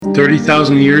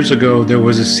30,000 years ago, there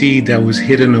was a seed that was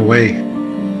hidden away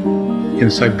in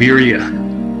Siberia.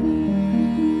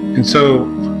 And so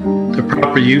the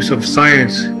proper use of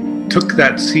science took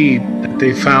that seed that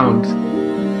they found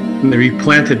and they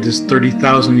replanted this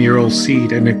 30,000-year-old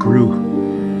seed, and it grew.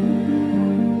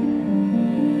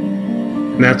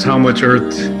 And that's how much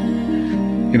Earth,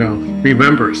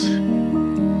 remembers.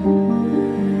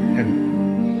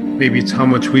 And maybe it's how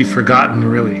much we've forgotten,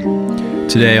 really.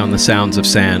 Today on The Sounds of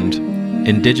Sand,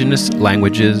 Indigenous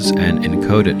Languages and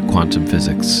Encoded Quantum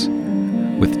Physics,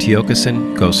 with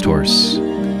Tiokasin Ghosthorse,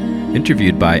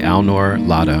 interviewed by Alnor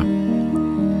Lada.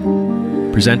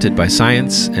 Presented by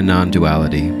Science and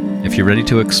Non-Duality. If you're ready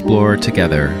to explore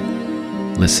together,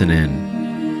 listen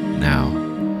in now.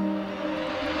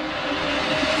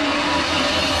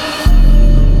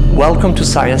 Welcome to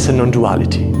Science and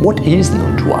Non-Duality. What is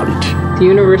non-duality? The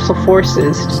universal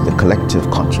forces. It's the collective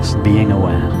consciousness. Being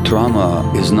aware.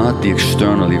 Trauma is not the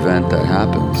external event that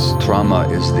happens. Trauma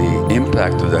is the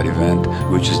impact of that event,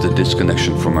 which is the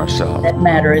disconnection from ourselves. That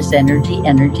matter is energy.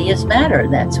 Energy is matter.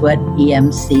 That's what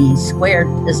EMC squared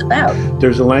is about.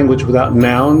 There's a language without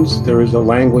nouns. There is a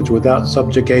language without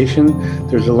subjugation.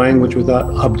 There's a language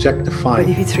without objectifying.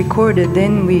 But if it's recorded,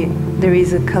 then there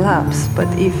is a collapse. But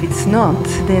if it's not,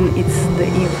 then it's the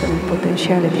infinite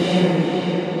potentiality.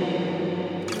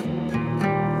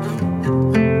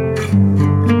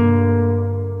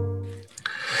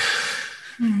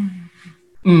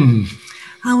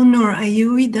 Alnor, are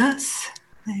you with us?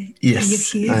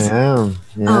 Yes, are you here? I am.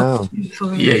 Yeah. Oh,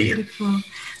 beautiful. Yeah. Beautiful.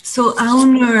 So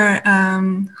Alnor,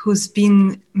 who's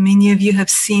been, many of you have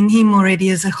seen him already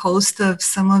as a host of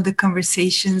some of the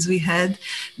conversations we had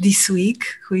this week,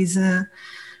 who is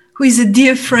a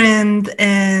dear friend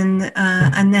and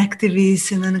an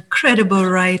activist and an incredible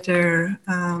writer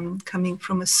coming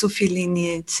from a Sufi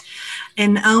lineage.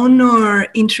 And Alnor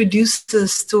introduced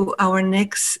us to our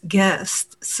next guest.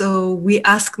 So we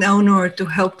asked Alnor to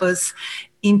help us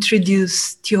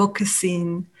introduce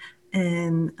Tiokasin,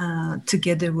 and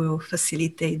together we'll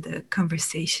facilitate the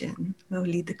conversation. We'll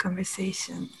lead the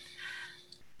conversation.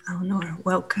 Alnor,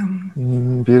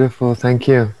 welcome. Beautiful, thank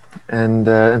you. And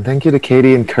thank you to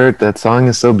Katie and Kurt. That song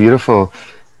is so beautiful.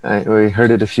 We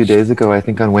heard it a few days ago, I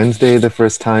think on Wednesday the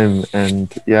first time.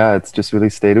 And yeah, it's just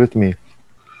really stayed with me.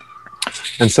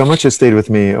 And so much has stayed with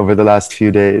me over the last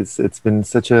few days. It's been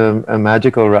such a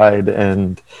magical ride.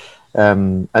 And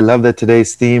I love that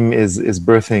today's theme is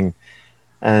birthing.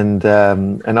 And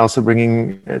also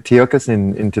bringing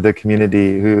Tiokasin into the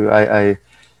community, who I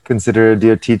consider a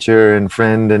dear teacher and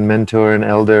friend and mentor and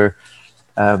elder.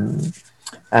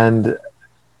 And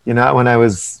when I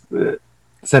was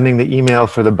sending the email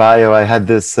for the bio, I had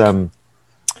this a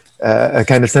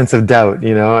kind of sense of doubt.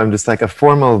 I'm just like, a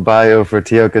formal bio for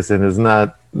Tiokasin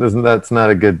that's not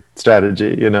a good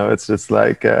strategy. It's just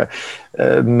like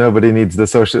nobody needs the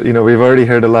social. We've already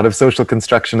heard a lot of social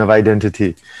construction of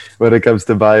identity when it comes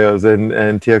to bios, and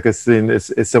Tiokasin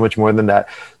is so much more than that.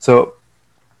 So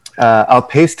I'll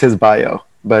paste his bio,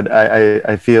 but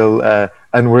I feel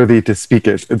unworthy to speak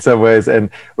it in some ways. And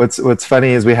what's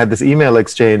funny is we had this email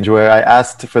exchange where I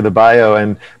asked for the bio,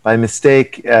 and by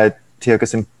mistake,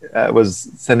 Tiokasin was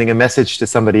sending a message to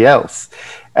somebody else,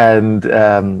 and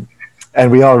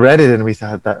we all read it, and we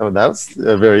thought that was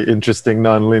a very interesting,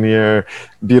 non-linear,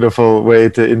 beautiful way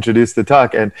to introduce the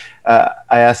talk. And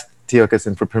I asked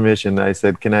Tiokasin for permission. I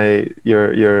said, "Can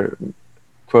your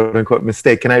quote unquote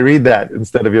mistake, can I read that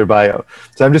instead of your bio?"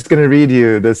 So I'm just going to read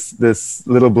you this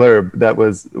little blurb that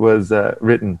was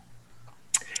written,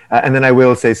 and then I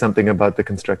will say something about the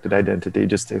constructed identity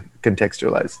just to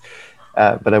contextualize,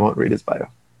 but I won't read his bio.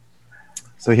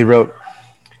 So he wrote,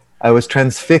 "I was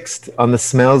transfixed on the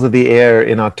smells of the air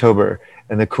in October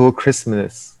and the cool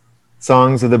crispness,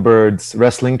 songs of the birds,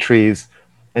 rustling trees,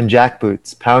 and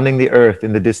jackboots pounding the earth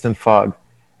in the distant fog,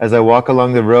 as I walk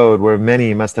along the road where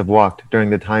many must have walked during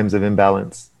the times of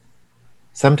imbalance.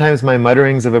 Sometimes my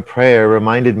mutterings of a prayer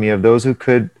reminded me of those who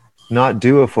could not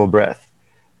do a full breath,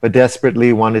 but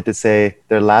desperately wanted to say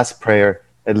their last prayer,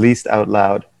 at least out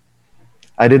loud.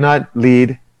 I did not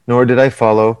lead, nor did I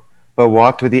follow, but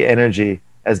walked with the energy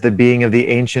as the being of the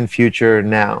ancient future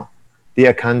now, the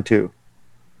Akantu,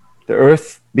 the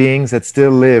earth beings that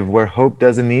still live where hope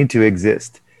doesn't need to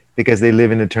exist because they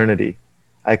live in eternity.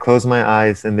 I close my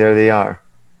eyes and there they are,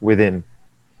 within.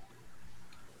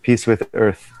 Peace with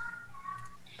earth."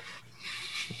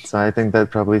 So I think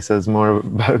that probably says more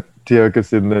about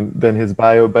Tiokasin than his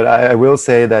bio, but I will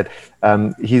say that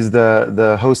he's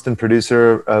the host and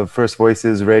producer of First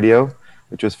Voices Radio,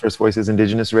 which was First Voices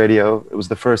Indigenous Radio. It was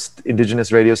the first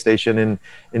Indigenous radio station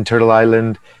in Turtle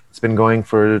Island. It's been going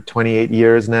for 28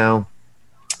 years now.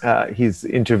 He's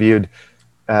interviewed,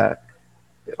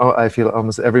 I feel,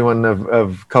 almost everyone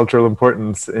of cultural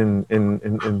importance in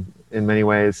many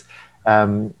ways.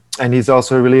 And he's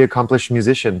also a really accomplished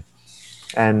musician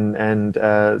and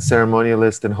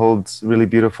ceremonialist, and holds really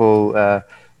beautiful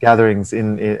gatherings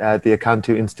at the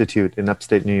Akantu Institute in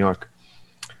upstate New York.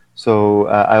 So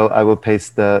I will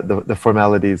paste the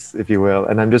formalities, if you will.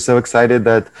 And I'm just so excited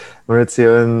that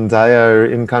Maurizio and Zaya are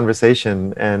in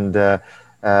conversation. And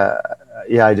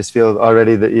yeah, I just feel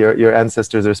already that your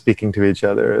ancestors are speaking to each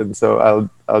other. And so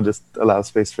I'll just allow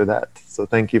space for that. So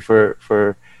thank you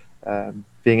for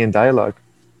being in dialogue.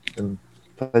 And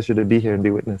pleasure to be here and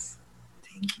be witness.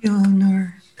 Thank you,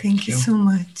 Eleanor. Thank you so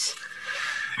much.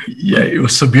 Yeah, it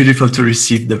was so beautiful to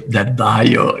receive that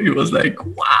bio. It was like,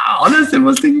 wow, that's the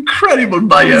most incredible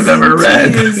bio I've ever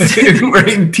read. We're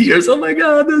in tears. Oh my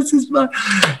God, this is it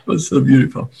was so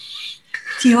beautiful.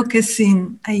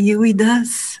 Tiokasin, are you with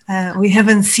us? We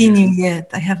haven't seen you yet.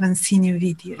 I haven't seen your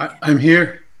video yet. I'm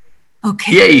here.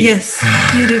 Okay. Yay. Yes.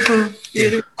 Beautiful.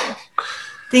 Beautiful.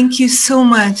 Thank you so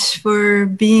much for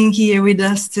being here with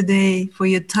us today, for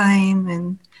your time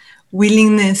and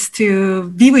willingness to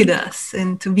be with us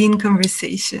and to be in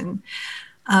conversation.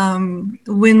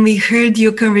 When we heard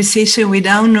your conversation with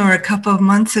Aunor a couple of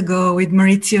months ago with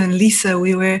Maurizio and Lisa,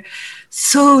 we were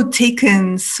so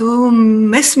taken, so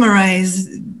mesmerized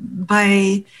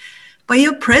by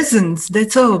your presence.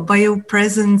 That's all, by your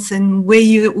presence and where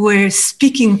you were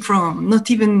speaking from. Not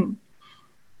even,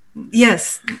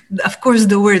 yes, of course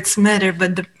the words matter,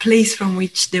 but the place from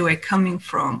which they were coming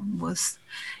from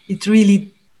it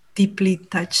really deeply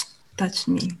touched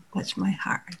me, touched my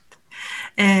heart.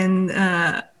 And,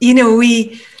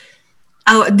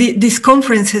 this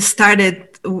conference has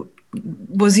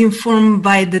was informed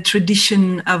by the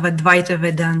tradition of Advaita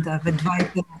Vedanta,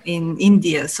 Advaita in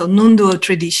India, so non-dual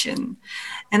tradition.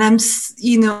 And and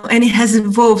it has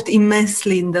evolved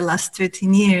immensely in the last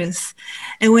 13 years.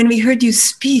 And when we heard you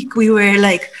speak, we were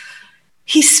like,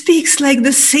 he speaks like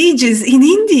the sages in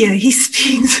India. He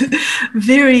speaks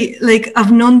very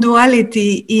of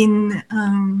non-duality in,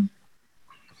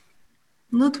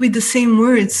 not with the same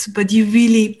words, but you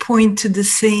really point to the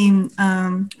same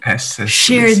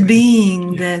shared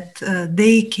being that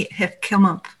they have come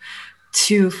up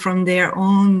to from their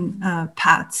own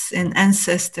paths and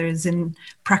ancestors and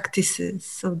practices.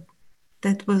 So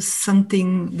that was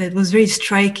something that was very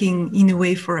striking in a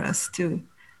way for us to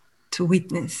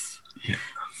witness. Yeah.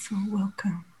 So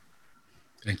welcome.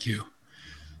 Thank you.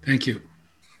 Thank you.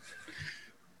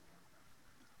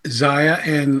 Zaya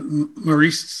and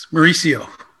Maurizio.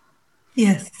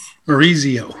 Yes.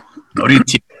 Maurizio.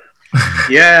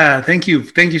 Yeah, thank you.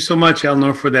 Thank you so much,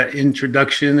 Eleanor, for that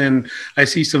introduction. And I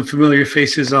see some familiar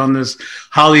faces on this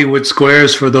Hollywood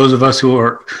Squares for those of us who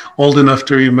are old enough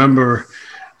to remember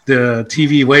the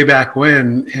TV way back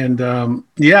when. And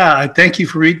I thank you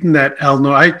for reading that,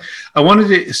 Eleanor. I wanted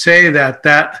to say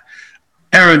that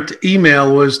errant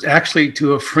email was actually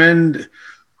to a friend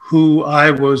who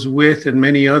I was with and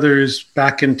many others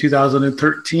back in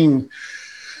 2013.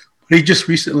 He just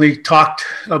recently talked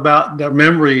about the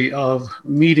memory of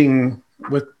meeting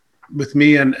with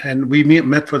me, and we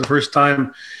met for the first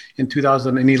time in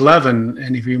 2011,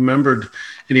 and he remembered,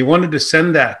 and he wanted to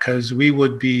send that because we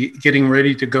would be getting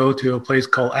ready to go to a place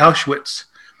called Auschwitz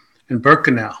in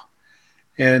Birkenau.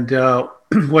 And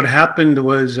what happened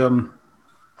was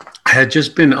I had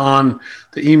just been on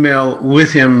the email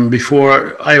with him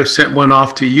before I sent one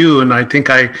off to you, and I think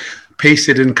I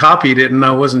pasted and copied it, and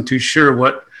I wasn't too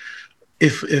sure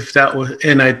if that was,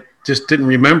 and I just didn't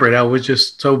remember it. I was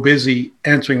just so busy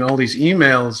answering all these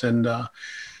emails, and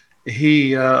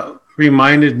he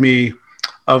reminded me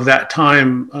of that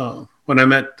time when I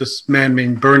met this man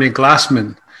named Bernie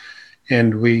Glassman,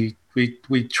 and we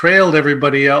trailed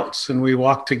everybody else, and we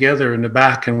walked together in the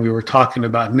back, and we were talking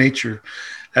about nature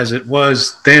as it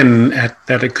was then,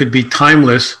 that it could be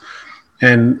timeless.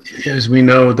 And as we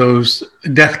know, those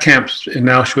death camps in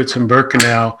Auschwitz and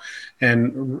Birkenau,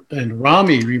 and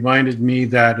Rami reminded me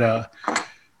that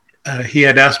he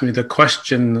had asked me the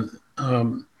question.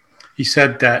 He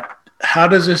said that, how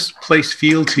does this place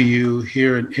feel to you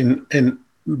here in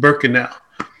Birkenau,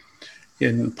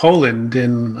 in Poland?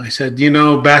 And I said,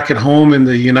 back at home in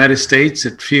the United States,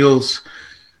 it feels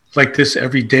like this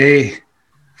every day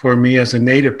for me as a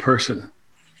native person.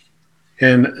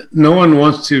 And no one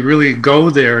wants to really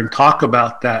go there and talk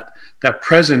about that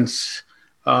presence,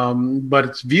 but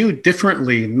it's viewed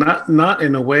differently, not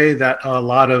in a way that a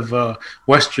lot of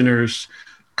Westerners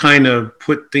kind of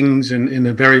put things in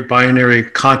a very binary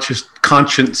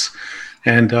conscience.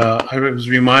 And I was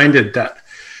reminded that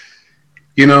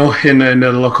in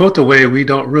the Lakota way, we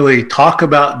don't really talk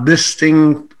about this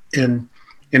thing in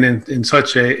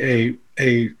such a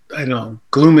I don't know,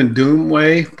 gloom and doom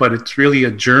way, but it's really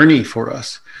a journey for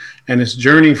us. And this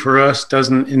journey for us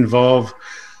doesn't involve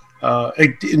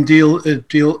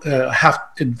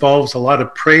involves a lot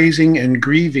of praising and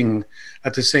grieving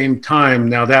at the same time.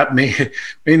 Now that may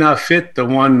not fit the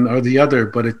one or the other,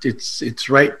 but it's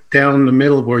right down the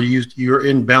middle where you're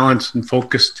in balance and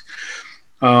focused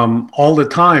all the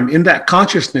time in that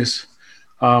consciousness,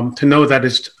 to know that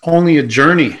it's only a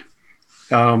journey.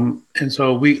 And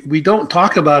so we don't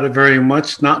talk about it very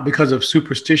much, not because of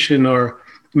superstition or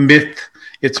myth.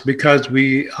 It's because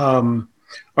we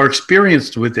are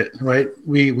experienced with it, right?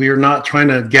 We are not trying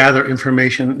to gather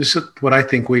information. This is what I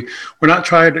think. We're not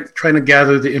trying to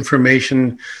gather the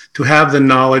information to have the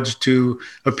knowledge to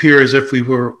appear as if we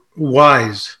were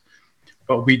wise.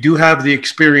 But we do have the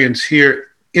experience here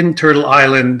in Turtle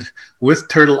Island, with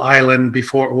Turtle Island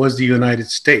before it was the United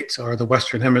States or the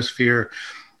Western Hemisphere.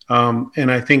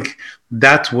 And I think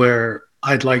that's where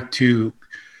I'd like to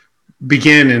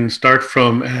begin and start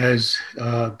from as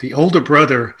the older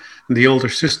brother and the older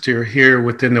sister here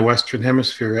within the Western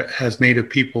Hemisphere as Native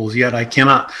peoples. Yet I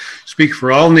cannot speak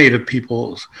for all Native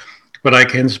peoples, but I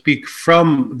can speak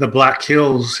from the Black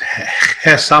Hills,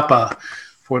 Hesapa,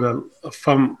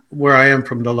 from where I am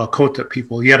from the Lakota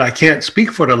people. Yet I can't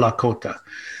speak for the Lakota,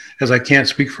 as I can't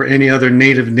speak for any other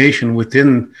Native nation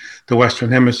within the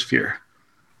Western Hemisphere.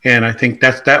 And I think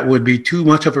that would be too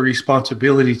much of a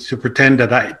responsibility to pretend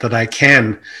that I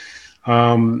can.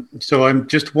 So I'm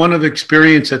just one of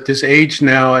experience at this age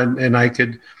now, and I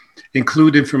could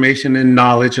include information and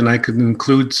knowledge, and I could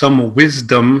include some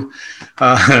wisdom.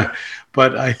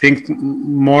 But I think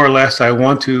more or less I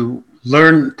want to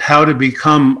learn how to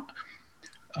become,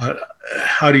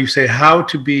 how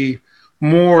to be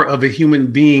more of a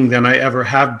human being than I ever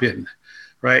have been,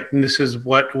 right? And this is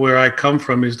where I come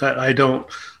from, is that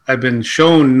I've been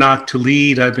shown not to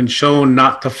lead, I've been shown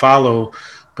not to follow,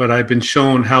 but I've been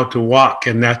shown how to walk,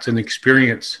 and that's an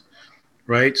experience,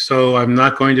 right? So I'm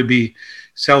not going to be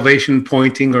salvation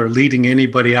pointing or leading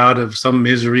anybody out of some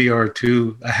misery or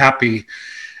to a happy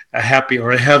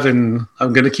or a heaven.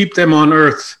 I'm going to keep them on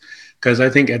earth, because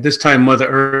I think at this time Mother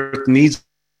Earth needs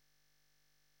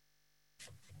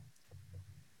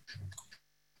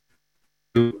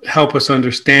to help us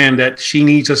understand that she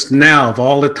needs us now. Of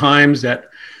all the times that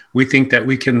we think that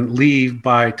we can leave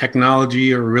by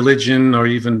technology or religion or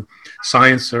even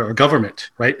science or government,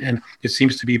 right? And it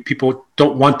seems to be people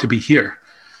don't want to be here.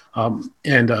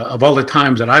 Of all the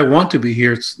times that I want to be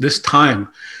here, it's this time,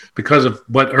 because of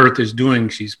what Earth is doing.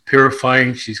 She's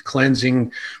purifying, she's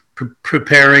cleansing,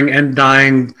 preparing and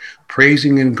dying,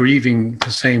 praising and grieving at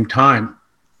the same time.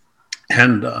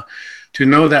 And to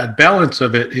know that balance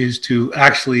of it is to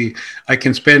actually, I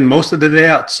can spend most of the day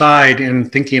outside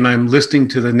and thinking I'm listening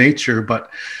to the nature,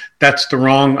 but that's the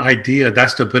wrong idea.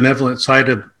 That's the benevolent side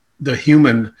of the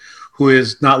human who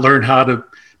has not learned how to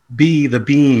be the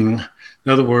being.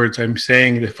 In other words, I'm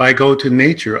saying if I go to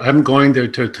nature, I'm going there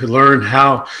to learn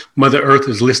how Mother Earth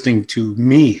is listening to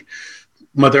me.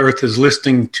 Mother Earth is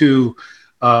listening to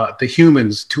the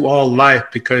humans, to all life,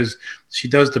 because she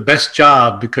does the best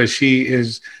job, because she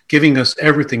is giving us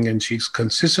everything, and she's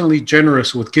consistently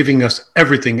generous with giving us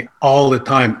everything all the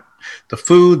time. The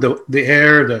food, the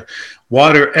air, the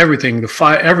water, everything, the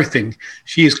fire, everything.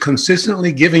 She is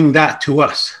consistently giving that to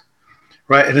us,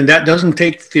 right? And that doesn't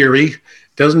take theory,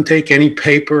 doesn't take any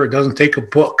paper, it doesn't take a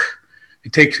book.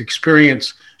 It takes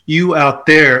experience. You out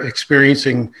there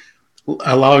experiencing,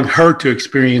 allowing her to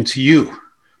experience you.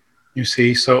 You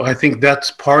see, so I think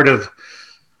that's part of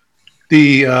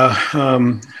the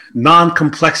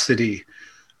non-complexity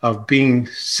of being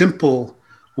simple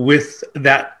with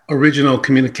that original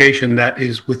communication that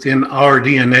is within our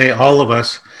DNA, all of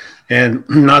us, and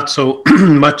not so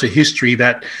much a history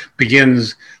that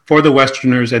begins for the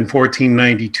Westerners in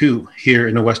 1492 here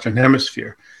in the Western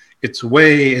Hemisphere. It's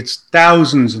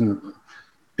thousands and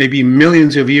maybe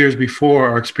millions of years before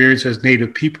our experience as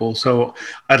Native people. So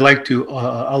I'd like to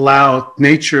allow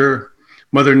nature,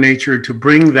 Mother Nature, to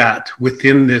bring that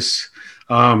within this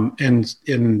and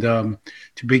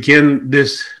to begin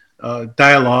this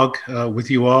dialogue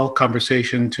with you all,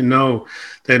 conversation, to know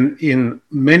that in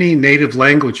many Native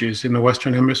languages in the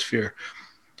Western Hemisphere,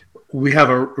 we have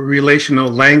a relational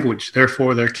language.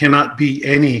 Therefore, there cannot be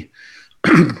any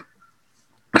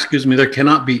there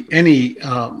cannot be any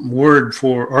word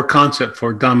for or concept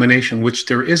for domination, which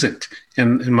there isn't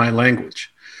in my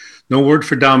language. No word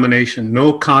for domination,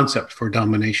 no concept for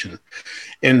domination.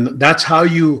 And that's how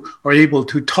you are able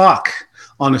to talk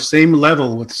on the same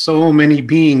level with so many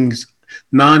beings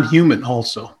non-human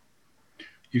also.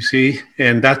 You see,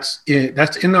 and that's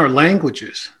in our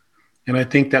languages. And I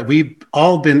think that we've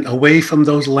all been away from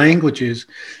those languages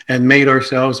and made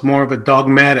ourselves more of a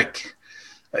dogmatic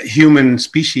human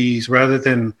species rather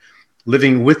than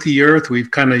living with the earth.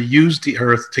 We've kind of used the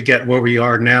earth to get where we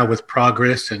are now with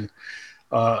progress and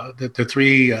the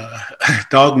three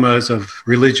dogmas of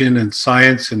religion and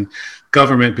science and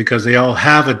government, because they all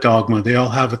have a dogma, they all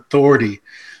have authority,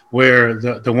 where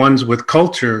the ones with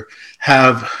culture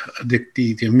have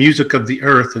the music of the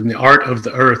earth and the art of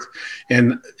the earth.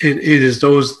 And it is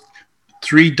those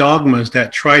three dogmas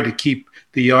that try to keep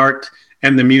the art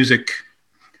and the music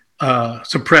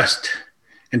suppressed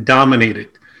and dominated,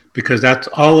 because that's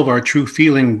all of our true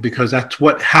feeling, because that's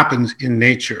what happens in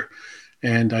nature.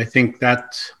 And I think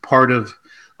that's part of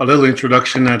a little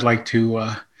introduction I'd like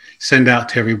to send out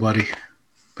to everybody.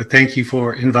 But thank you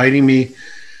for inviting me,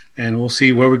 and we'll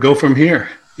see where we go from here.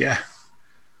 Yeah.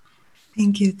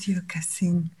 Thank you,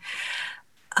 Tiokasin.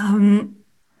 I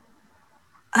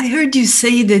heard you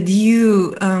say that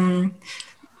you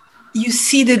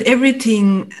see that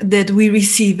everything that we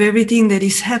receive, everything that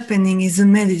is happening is a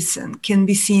medicine, can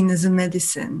be seen as a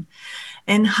medicine.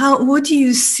 And what do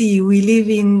you see? We live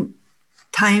in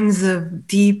times of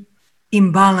deep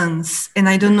imbalance, and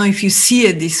I don't know if you see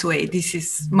it this way. This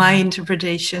is my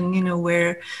interpretation,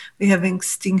 where we have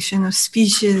extinction of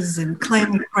species and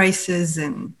climate crisis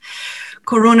and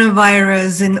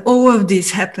coronavirus and all of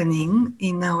this happening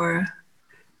in our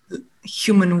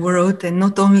human world, and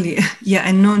not only,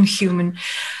 and non-human.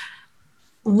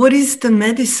 What is the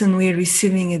medicine we're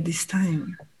receiving at this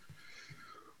time?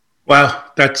 Wow,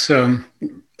 that's a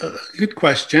good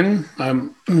question.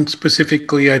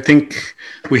 Specifically, I think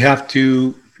we have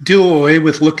to do away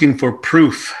with looking for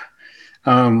proof,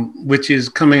 which is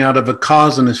coming out of a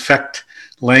cause and effect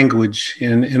language.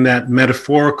 In that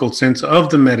metaphorical sense of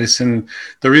the medicine,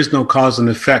 there is no cause and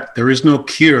effect. There is no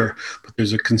cure, but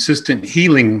there's a consistent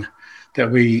healing that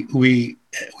we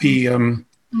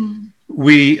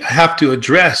have to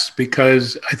address,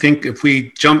 because I think if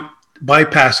we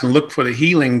bypass and look for the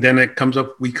healing, then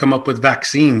we come up with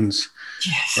vaccines.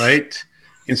 Yes. Right?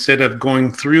 Instead of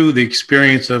going through the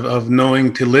experience of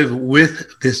knowing to live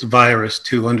with this virus,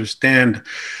 to understand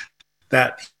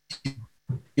that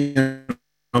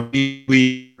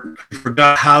we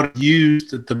forgot how to use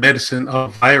the medicine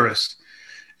of virus.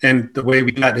 And the way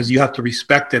we do that is you have to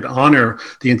respect and honor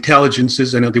the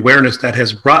intelligences and the awareness that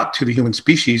has brought to the human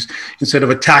species, instead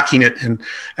of attacking it and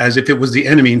as if it was the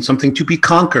enemy and something to be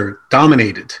conquered,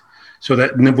 dominated, so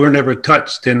that we're never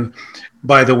touched. And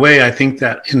by the way, I think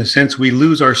that in a sense we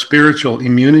lose our spiritual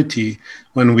immunity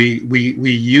when we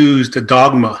use the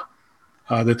dogma,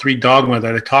 the three dogma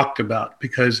that I talked about,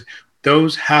 because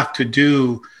those have to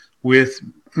do with,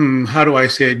 how do I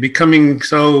say it, becoming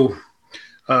so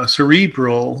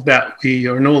cerebral that we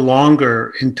are no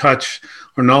longer in touch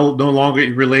or no longer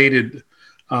related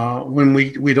when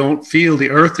we don't feel the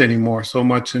earth anymore so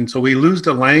much. And so we lose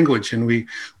the language, and we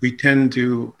tend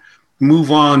to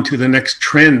move on to the next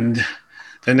trend,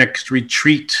 the next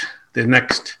retreat, the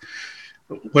next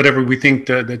whatever we think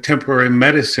the temporary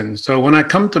medicine. So when I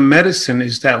come to medicine,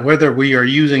 is that whether we are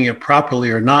using it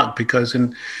properly or not, because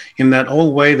in that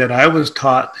old way that I was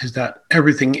taught is that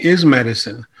everything is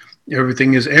medicine.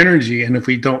 Everything is energy, and if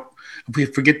we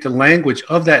forget the language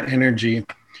of that energy,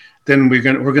 then we're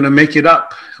gonna make it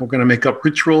up. We're gonna make up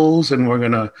rituals, and we're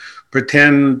gonna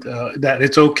pretend that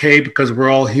it's okay because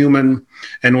we're all human,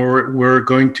 and we're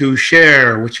going to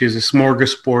share, which is a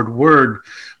smorgasbord word,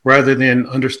 rather than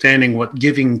understanding what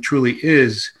giving truly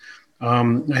is.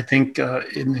 I think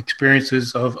in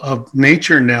experiences of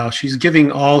nature now, she's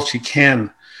giving all she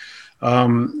can.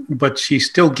 But she's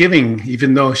still giving,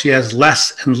 even though she has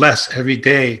less and less every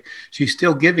day. She's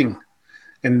still giving,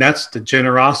 and that's the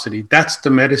generosity. That's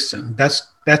the medicine. That's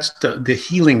the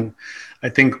healing. I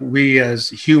think we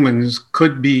as humans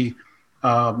could be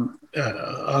following,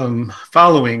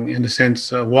 in a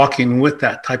sense, walking with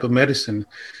that type of medicine.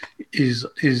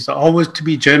 Is always to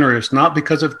be generous, not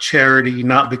because of charity,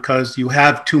 not because you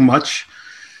have too much,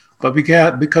 but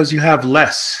because you have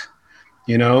less.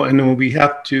 And then we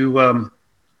have to,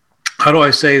 how do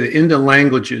I say that in the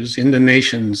languages, in the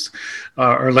nations,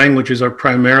 our languages are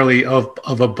primarily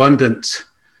of abundance.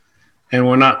 And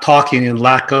we're not talking in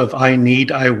lack of, I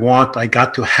need, I want, I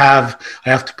got to have, I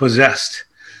have to possess.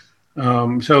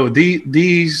 So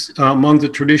these among the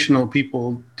traditional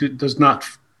people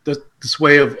this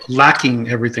way of lacking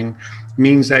everything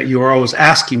means that you are always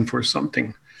asking for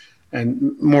something,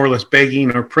 and more or less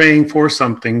begging or praying for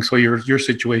something so your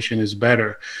situation is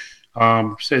better.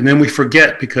 And then we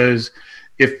forget, because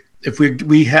if if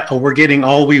we're getting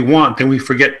all we want, then we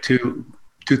forget to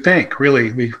thank.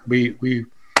 Really,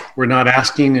 we're not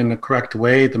asking in the correct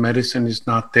way. The medicine is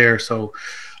not there. So,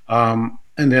 and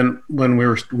then when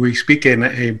we speak in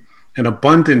an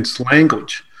abundance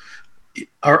language,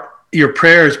 your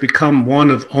prayers become one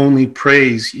of only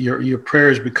praise. Your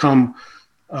prayers become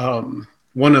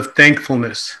one of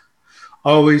thankfulness,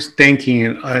 always thanking,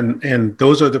 and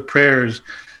those are the prayers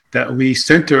that we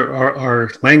center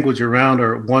our language around,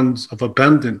 are ones of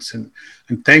abundance and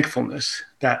thankfulness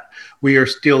that we are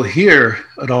still here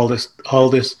at all this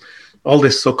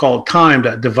so-called time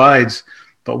that divides.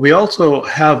 But we also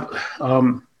have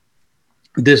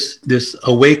this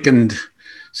awakened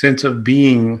sense of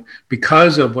being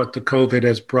because of what the COVID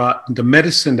has brought, the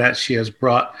medicine that she has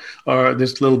brought, or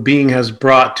this little being has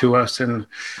brought to us. And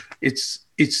it's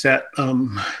that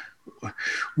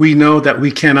we know that we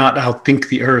cannot outthink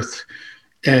the earth.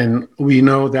 And we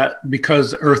know that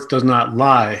because the earth does not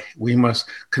lie, we must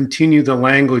continue the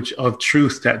language of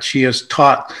truth that she has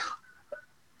taught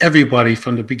everybody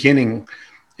from the beginning.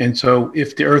 And so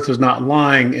if the earth is not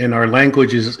lying and our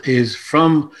language is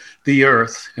from the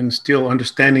earth and still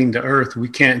understanding the earth, we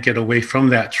can't get away from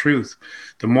that truth.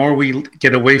 The more we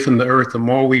get away from the earth, the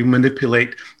more we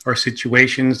manipulate our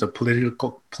situations, the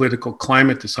political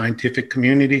climate, the scientific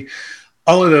community,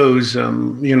 all of those,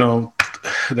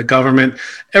 the government,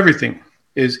 everything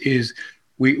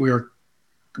we're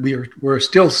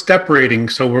still separating.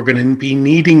 So we're going to be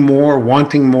needing more,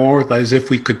 wanting more, as if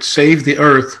we could save the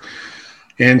earth.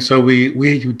 And so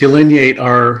we delineate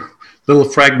our little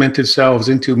fragmented selves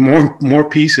into more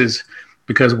pieces,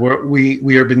 because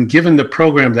we have been given the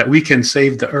program that we can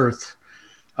save the earth.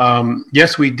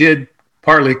 Yes, we did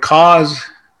partly cause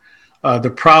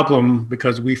the problem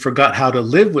because we forgot how to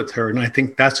live with her. And I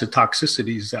think that's the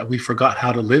toxicities, that we forgot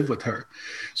how to live with her.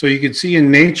 So you could see in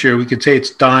nature, we could say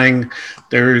it's dying.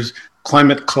 There's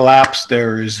climate collapse.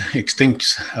 There's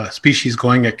extinct species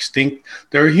going extinct.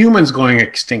 There are humans going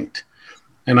extinct.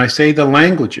 And I say the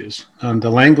languages in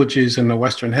the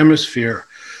Western Hemisphere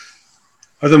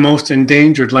are the most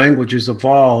endangered languages of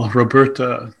all.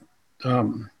 Roberta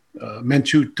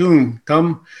Menchu-Tum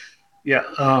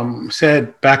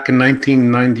said back in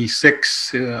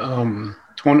 1996,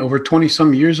 over 20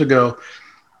 some years ago,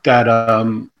 that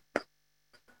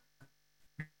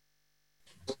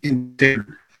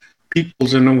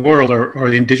peoples in the world are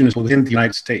the indigenous within the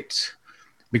United States,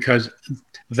 because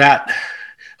that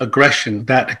aggression,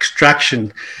 that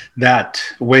extraction, that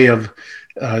way of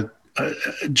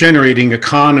generating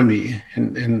economy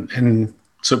and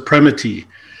supremacy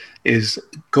is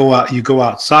you go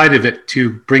outside of it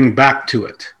to bring back to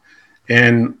it.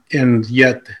 And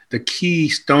yet the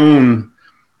keystone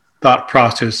thought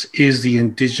process is the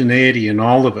indigeneity in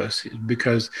all of us,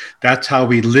 because that's how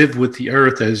we live with the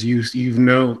earth. As you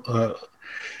know,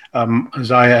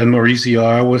 Isaiah and Mauricio,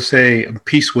 I always say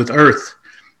peace with earth.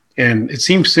 And it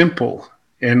seems simple,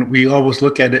 and we always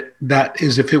look at it that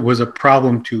as if it was a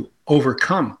problem to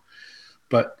overcome.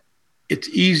 But it's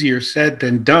easier said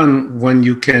than done when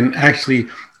you can actually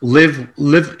live.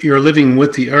 You're living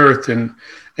with the earth, and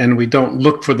we don't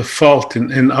look for the fault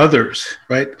in others,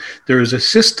 right? There is a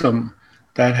system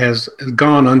that has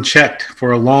gone unchecked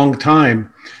for a long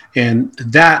time, and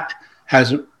that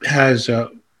has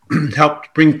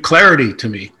helped bring clarity to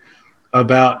me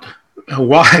about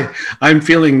why I'm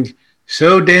feeling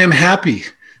so damn happy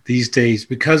these days,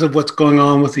 because of what's going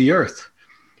on with the earth.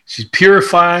 She's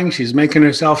purifying, she's making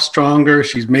herself stronger,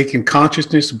 she's making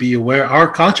consciousness be aware. Our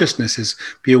consciousness is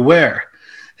be aware.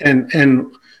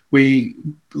 And we,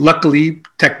 luckily,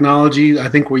 technology, I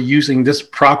think we're using this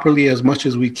properly as much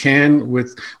as we can when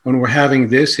we're having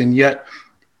this. And yet,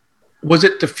 was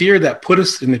it the fear that put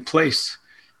us in a place?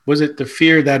 Was it the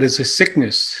fear that is a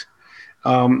sickness?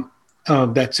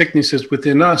 That sickness is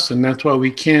within us, and that's why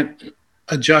we can't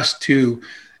adjust to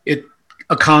it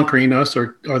conquering us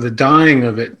or the dying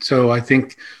of it. So I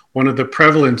think one of the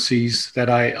prevalencies that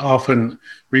I often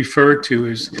refer to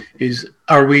is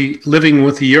are we living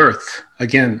with the earth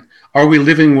again? Are we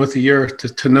living with the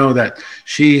earth to know that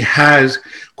she has,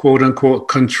 quote unquote,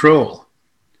 control?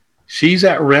 She's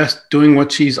at rest doing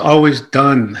what she's always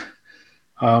done.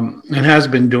 And has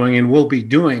been doing and will be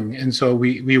doing. And so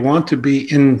we want to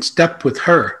be in step with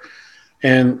her.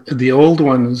 And the old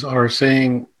ones are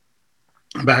saying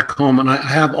back home, and I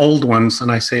have old ones,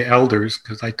 and I say elders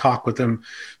because I talk with them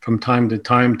from time to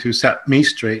time to set me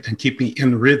straight and keep me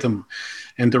in rhythm.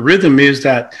 And the rhythm is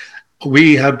that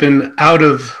we have been out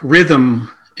of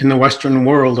rhythm in the Western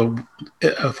world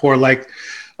for like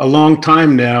a long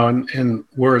time now, and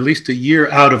we're at least a year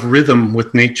out of rhythm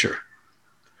with nature.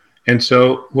 And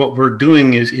so what we're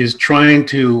doing is trying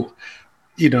to,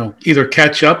 either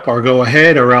catch up or go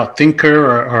ahead or out-think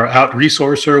her or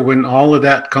out-resource her when all of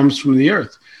that comes from the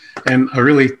earth. And I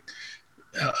really,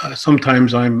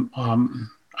 sometimes I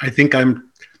think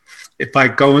if I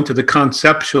go into the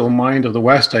conceptual mind of the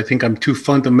West, I think I'm too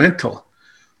fundamental.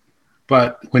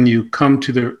 But when you come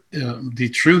to the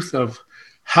truth of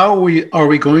how are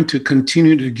we going to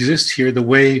continue to exist here the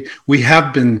way we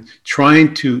have been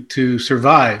trying to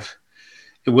survive?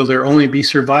 Will there only be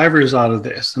survivors out of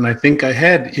this? And I think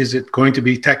ahead, is it going to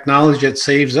be technology that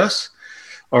saves us?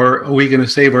 Or are we going to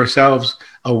save ourselves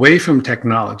away from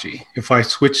technology? If I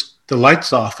switch the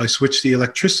lights off, I switch the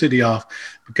electricity off,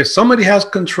 because somebody has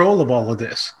control of all of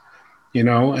this,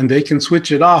 and they can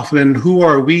switch it off, then who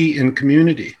are we in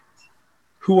community?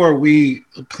 Who are we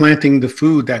planting the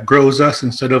food that grows us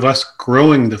instead of us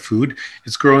growing the food?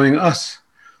 It's growing us,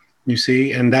 you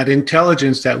see? And that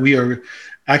intelligence that we are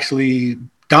actually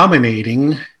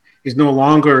dominating is no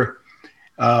longer,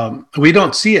 we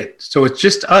don't see it. So it's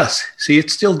just us. See,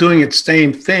 it's still doing its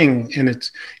same thing, and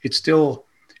it's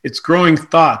growing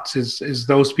thoughts is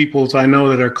those peoples I know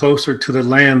that are closer to the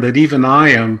land that even I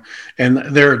am, and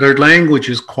their language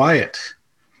is quiet.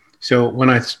 So when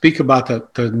I speak about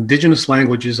the indigenous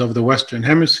languages of the Western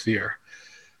Hemisphere,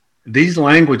 these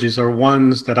languages are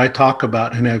ones that I talk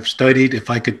about and have studied, if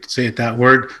I could say it that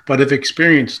word, but have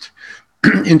experienced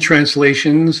in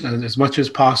translations as much as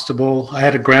possible. I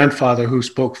had a grandfather who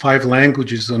spoke 5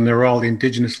 languages, and they're all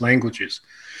indigenous languages,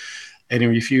 and he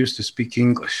refused to speak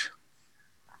English.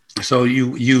 So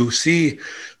you see,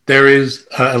 there is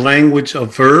a language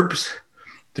of verbs.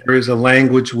 There is a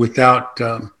language without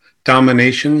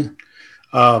domination.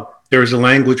 There is a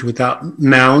language without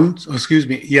nouns.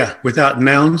 Without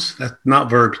nouns. That's not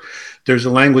verbs. There's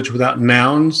a language without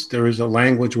nouns. There is a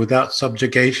language without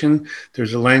subjugation.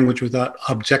 There's a language without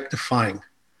objectifying.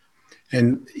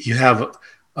 And you have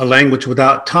a language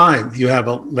without time. You have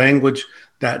a language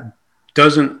that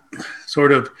doesn't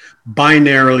sort of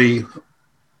binarily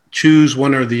choose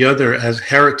one or the other as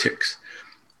heretics.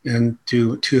 And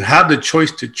to have the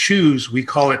choice to choose, we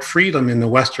call it freedom in the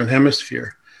Western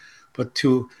Hemisphere. But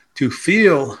to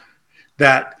feel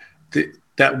that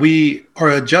that we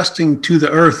are adjusting to the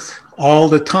earth all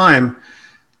the time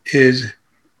is,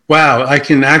 wow, I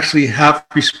can actually have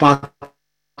responsibility,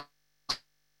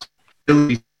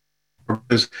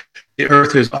 because the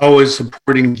earth is always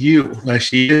supporting you as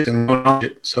she is.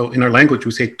 And so in our language,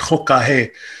 we say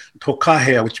tokahe,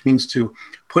 which means to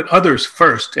put others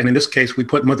first. And in this case, we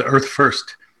put Mother Earth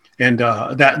first. And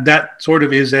that sort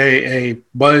of is a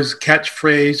buzz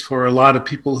catchphrase for a lot of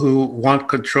people who want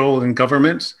control in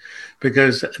governments,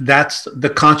 because that's the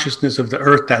consciousness of the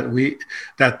earth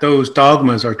that those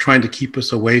dogmas are trying to keep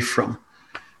us away from,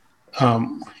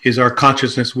 is our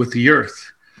consciousness with the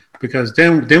earth. Because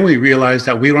then we realize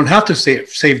that we don't have to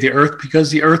save the earth, because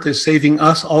the earth is saving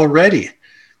us already,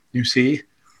 you see.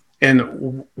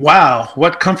 And wow,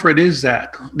 what comfort is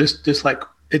that?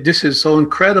 This is so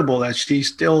incredible that she's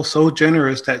still so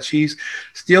generous, that she's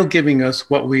still giving us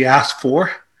what we ask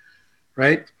for,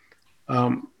 right?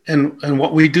 And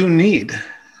what we do need.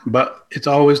 But it's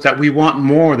always that we want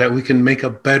more, that we can make a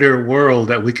better world,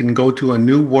 that we can go to a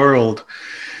new world.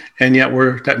 And yet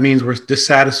that means we're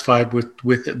dissatisfied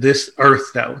with this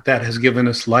earth that has given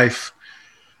us life.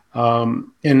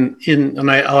 And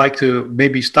I like to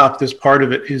maybe stop this part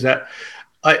of it, is that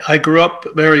I grew up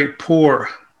very poor,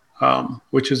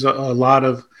 which is a lot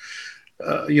of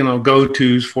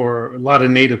go-tos for a lot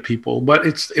of Native people, but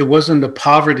it wasn't the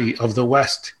poverty of the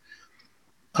West.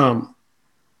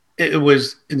 It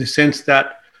was in the sense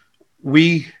that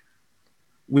we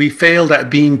failed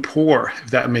at being poor, if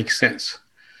that makes sense,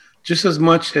 just as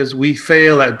much as we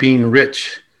fail at being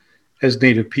rich as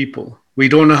Native people. We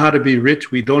don't know how to be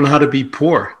rich. We don't know how to be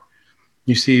poor,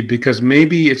 you see, because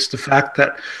maybe it's the fact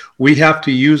that we have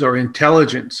to use our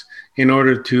intelligence in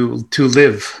order to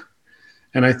live.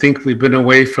 And I think we've been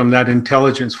away from that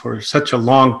intelligence for such a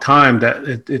long time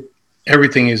that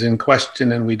everything is in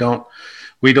question, and we don't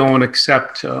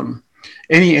accept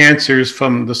any answers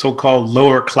from the so-called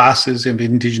lower classes of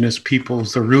indigenous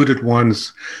peoples, the rooted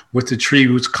ones with the tree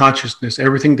roots consciousness.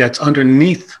 Everything that's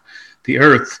underneath the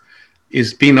earth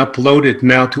is being uploaded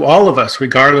now to all of us,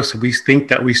 regardless if we think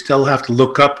that we still have to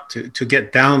look up to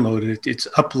get downloaded. It's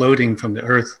uploading from the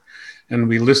earth, and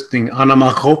we're listening.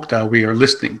 Anamahopta, we are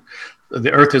listening.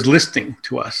 The earth is listening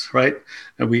to us, right?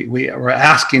 And we're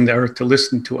asking the earth to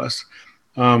listen to us,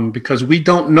 because we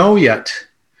don't know yet.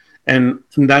 And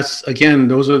that's, again,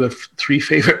 those are the 3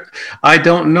 favorite. I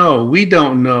don't know. We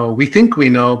don't know. We think we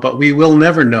know, but we will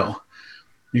never know.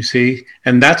 You see,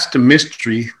 and that's the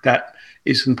mystery that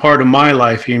isn't part of my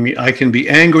life. I can be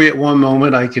angry at one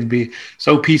moment, I can be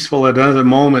so peaceful at another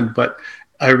moment, but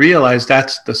I realize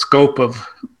that's the scope of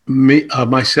me,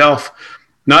 myself,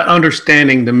 not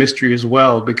understanding the mystery as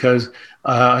well, because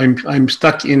I'm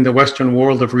stuck in the Western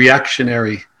world of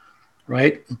reactionary,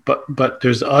 right? But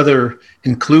there's other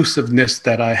inclusiveness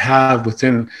that I have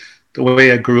within the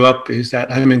way I grew up, is that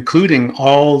I'm including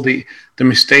all the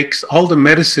mistakes, all the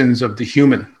medicines of the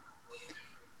human,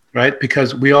 right?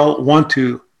 Because we all want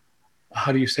to,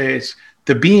 how do you say, it's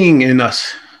the being in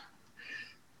us.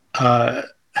 The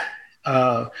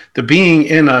being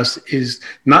in us is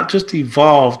not just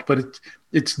evolved, but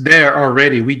it's there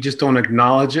already. We just don't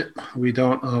acknowledge it. We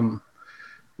don't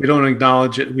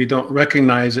acknowledge it. We don't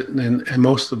recognize it, and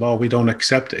most of all, we don't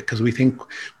accept it because we think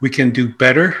we can do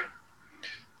better.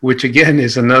 Which again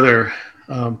is another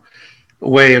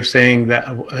way of saying that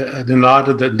in a lot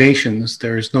of the nations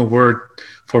there is no word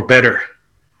for better.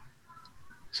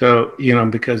 So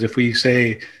because if we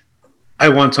say I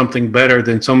want something better,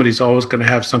 then somebody's always going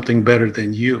to have something better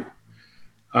than you.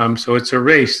 So it's a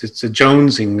race. It's a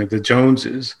jonesing of the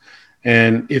Joneses.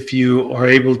 And if you are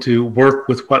able to work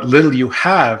with what little you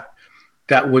have,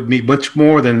 that would be much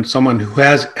more than someone who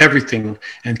has everything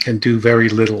and can do very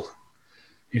little.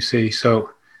 You see, so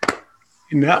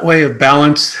in that way of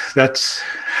balance, that's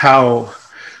how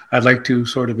I'd like to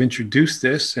sort of introduce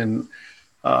this. And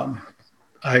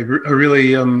I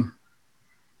really,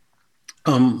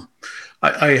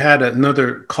 I had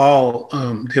another call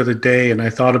the other day, and I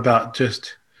thought about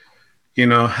just,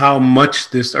 how much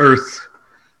this earth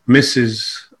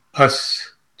misses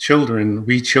us children,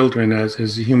 we children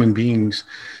as human beings.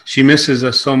 She misses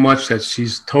us so much that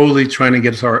she's totally trying to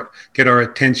get our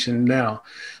attention now.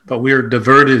 But we are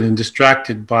diverted and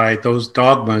distracted by those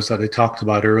dogmas that I talked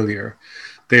about earlier.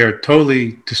 They are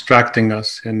totally distracting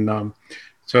us, and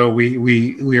so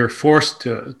we are forced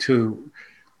to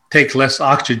take less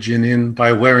oxygen in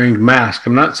by wearing masks.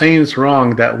 I'm not saying it's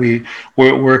wrong that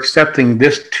we're accepting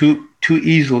this too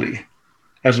easily,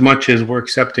 as much as we're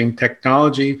accepting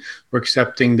technology, we're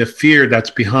accepting the fear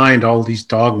that's behind all these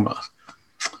dogmas.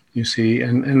 You see,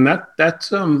 and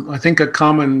that's I think a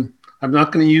common. I'm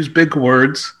not going to use big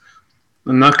words.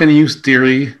 I'm not going to use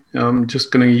theory. I'm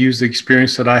just going to use the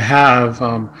experience that I have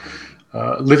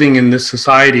living in this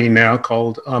society now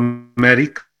called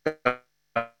America.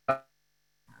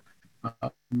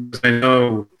 I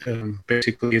know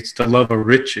basically it's the love of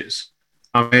riches.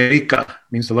 America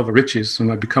means the love of riches.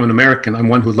 When I become an American, I'm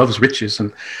one who loves riches.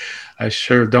 And I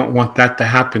sure don't want that to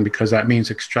happen, because that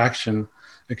means extracting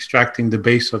the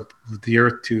base of the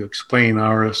earth to explain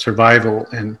our survival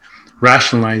and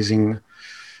rationalizing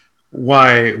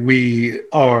why we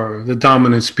are the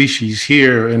dominant species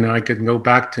here. And I can go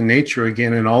back to nature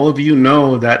again. And all of you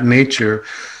know that nature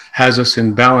has us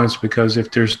in balance, because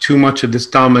if there's too much of this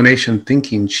domination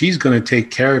thinking, she's going to take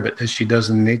care of it as she does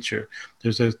in nature.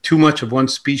 There's too much of one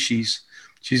species,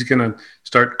 she's going to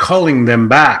start culling them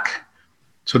back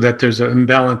so that there's an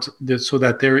imbalance, so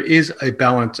that there is a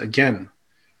balance again.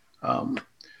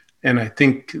 And I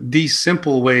think these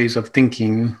simple ways of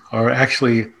thinking are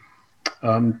actually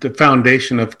the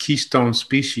foundation of keystone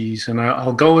species. And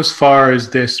I'll go as far as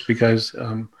this, because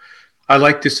I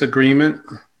like disagreement,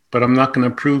 but I'm not going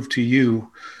to prove to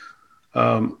you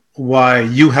why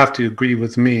you have to agree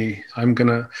with me. I'm going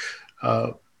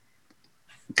to,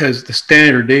 because the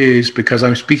standard is, because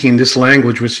I'm speaking this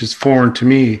language, which is foreign to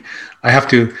me, I have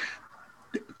to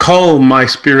cull my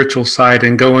spiritual side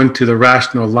and go into the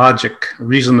rational, logic,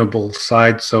 reasonable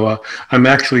side. So I'm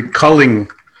actually culling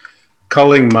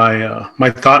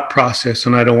my thought process,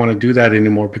 and I don't want to do that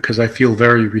anymore because I feel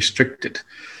very restricted.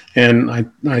 And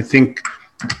I think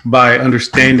by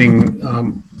understanding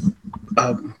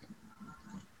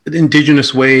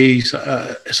indigenous ways,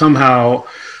 somehow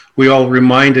we all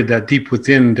reminded that deep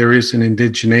within there is an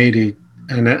indigeneity.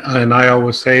 And I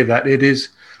always say that it is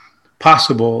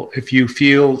possible, if you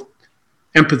feel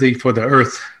empathy for the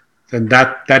earth, then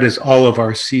that is all of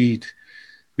our seed.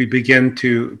 We begin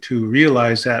to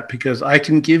realize that, because I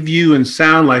can give you and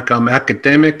sound like I'm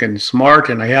academic and smart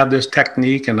and I have this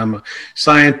technique and I'm a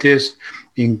scientist.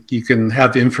 You can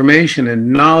have information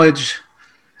and knowledge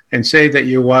and say that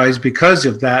you're wise because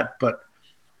of that. But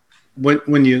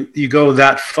when you go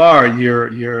that far, you're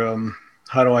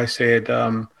how do I say it?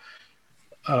 There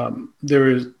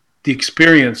is the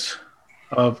experience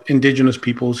of indigenous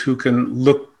peoples who can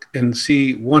look and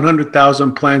see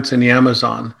 100,000 plants in the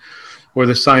Amazon, where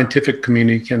the scientific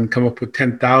community can come up with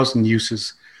 10,000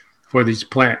 uses for these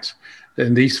plants.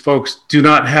 And these folks do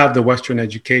not have the Western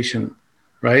education,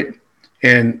 right?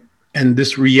 And and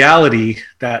this reality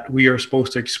that we are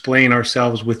supposed to explain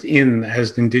ourselves within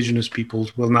as indigenous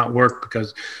peoples will not work,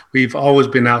 because we've always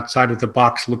been outside of the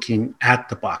box looking at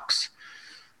the box.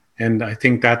 And I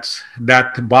think that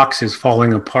the box is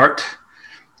falling apart.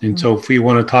 And so if we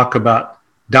want to talk about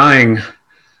dying,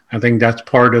 I think that's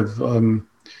part of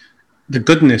the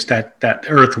goodness that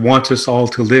Earth wants us all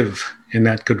to live in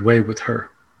that good way with her.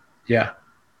 Yeah.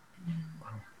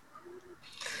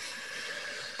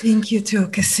 Thank you,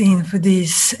 Tiokasin, for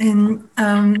this. And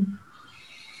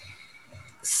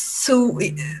so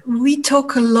we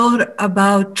talk a lot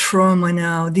about trauma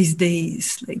now these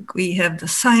days. Like, we have the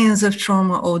science of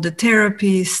trauma, or the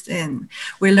therapist, and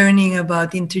we're learning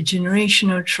about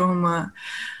intergenerational trauma,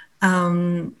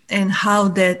 and how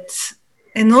that,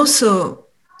 and also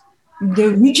the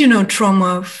original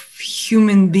trauma of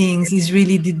human beings is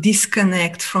really the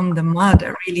disconnect from the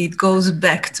mother. Really, it goes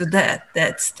back to that.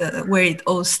 That's where it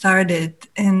all started.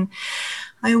 And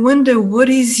I wonder, what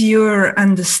is your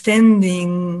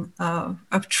understanding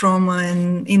of trauma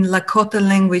and in Lakota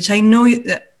language? I know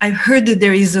I've heard that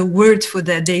there is a word for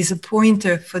that. There is a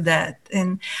pointer for that.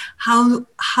 And how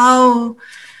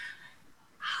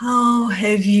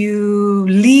have you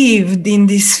lived in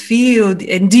this field?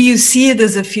 And do you see it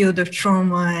as a field of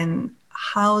trauma? And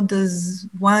how does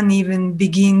one even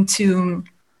begin to...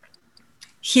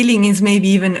 Healing is maybe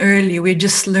even early. We're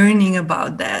just learning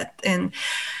about that. And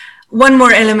one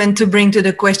more element to bring to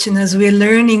the question, as we're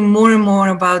learning more and more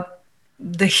about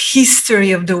the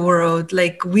history of the world,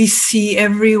 like we see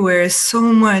everywhere so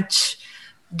much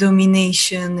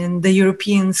domination, and the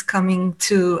Europeans coming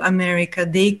to America,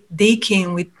 they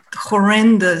came with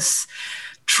horrendous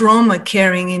trauma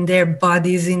carrying in their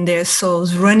bodies, in their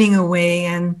souls, running away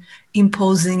and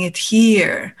imposing it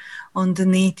here on the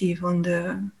native, on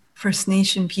the First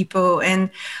Nation people. And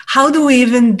how do we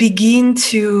even begin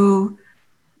to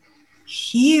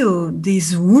heal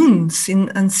these wounds, in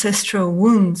ancestral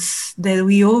wounds that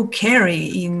we all carry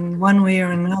in one way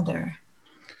or another?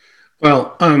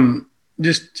 Well,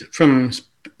 just from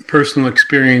personal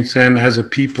experience, and as a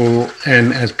people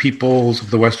and as peoples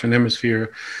of the Western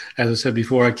Hemisphere, as I said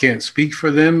before, I can't speak for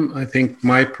them. I think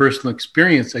my personal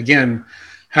experience, again,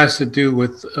 has to do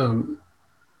with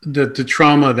the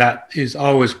trauma that is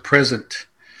always present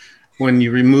when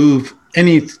you remove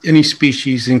any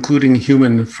species, including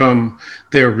human, from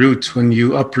their roots, when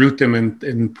you uproot them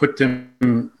and put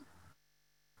them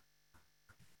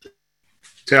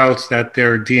cells that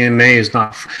their DNA is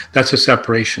not, that's a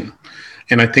separation.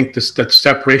 And I think that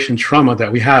separation trauma that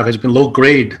we have has been low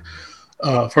grade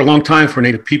for a long time for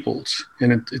Native peoples.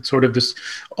 And it's sort of this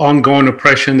ongoing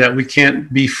oppression that we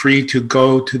can't be free to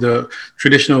go to the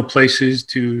traditional places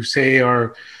to say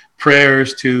our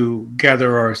prayers, to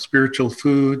gather our spiritual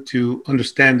food, to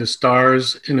understand the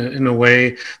stars in a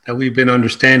way that we've been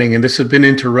understanding. And this has been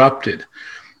interrupted.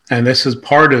 And this is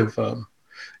part of,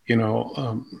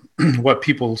 what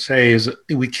people say is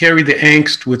we carry the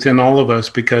angst within all of us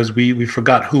because we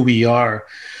forgot who we are.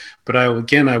 But I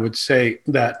would say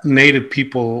that Native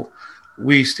people,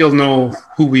 we still know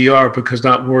who we are, because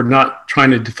we're not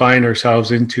trying to define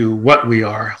ourselves into what we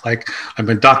are. Like, I'm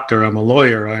a doctor, I'm a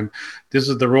lawyer, this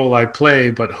is the role I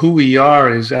play, but who we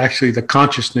are is actually the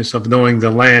consciousness of knowing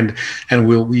the land, and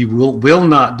we will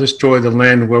not destroy the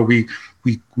land where we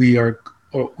are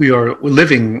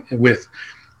living with,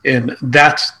 and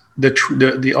that's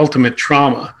the ultimate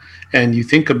trauma. And you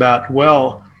think about,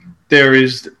 well, there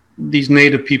is these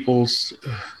Native peoples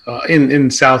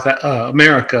in South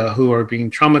America who are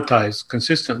being traumatized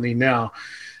consistently now,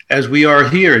 as we are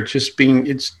here.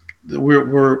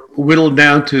 We're whittled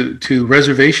down to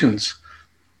reservations.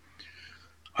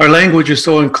 Our language is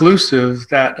so inclusive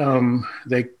that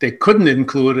they couldn't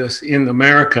include us in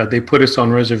America. They put us on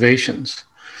reservations,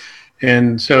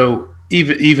 and so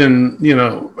even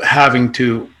having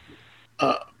to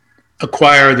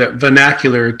acquire the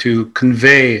vernacular to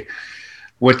convey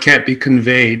what can't be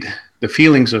conveyed, the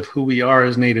feelings of who we are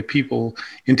as Native people,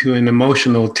 into an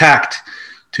emotional tact,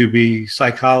 to be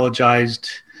psychologized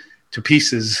to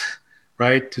pieces,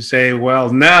 right? To say,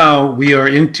 well, now we are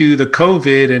into the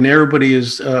COVID and everybody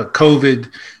is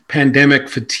COVID pandemic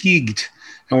fatigued,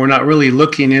 and we're not really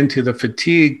looking into the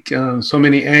fatigue. So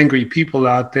many angry people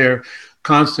out there,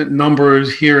 constant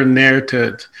numbers here and there.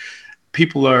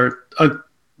 People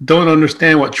don't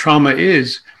understand what trauma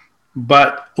is.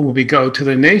 But when we go to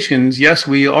the nations, yes,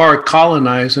 we are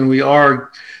colonized and we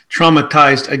are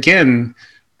traumatized again.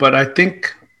 But I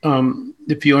think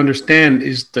if you understand,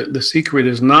 is the secret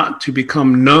is not to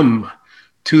become numb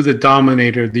to the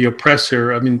dominator, the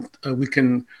oppressor. I mean, we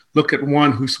can look at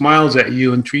one who smiles at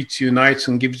you and treats you nice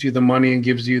and gives you the money and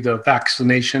gives you the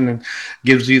vaccination and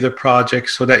gives you the project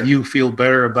so that you feel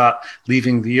better about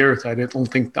leaving the earth. I don't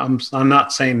think I'm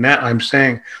not saying that. I'm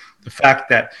saying the fact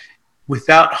that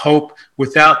without hope,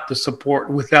 without the support,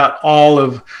 without all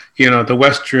of the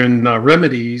Western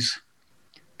remedies,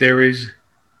 there is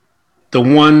the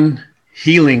one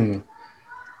healing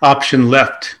option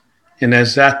left, and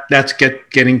as that's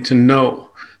getting to know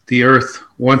the earth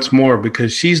once more,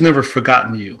 because she's never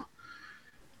forgotten you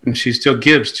and she still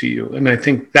gives to you. And I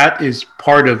think that is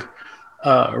part of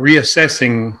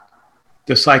reassessing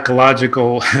the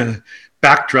psychological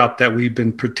backdrop that we've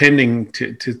been pretending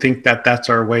to think that that's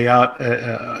our way out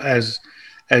as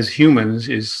humans.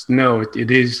 Is no,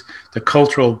 it is the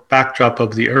cultural backdrop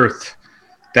of the earth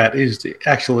that is the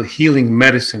actual healing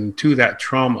medicine to that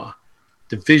trauma,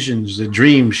 the visions, the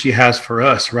dreams she has for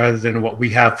us rather than what we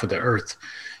have for the earth.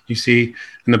 You see,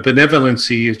 and the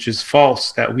benevolency is just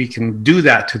false that we can do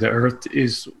that to the earth.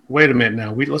 Is, wait a minute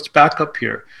now, let's back up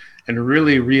here and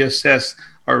really reassess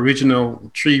our original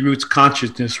tree roots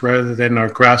consciousness rather than our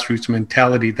grassroots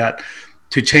mentality that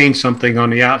to change something on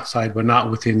the outside but not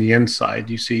within the inside,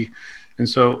 you see. And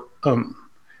so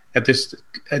at this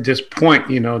point,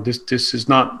 this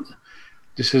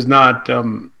is not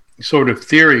sort of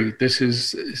theory. This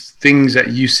is things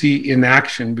that you see in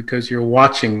action because you're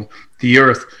watching the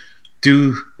earth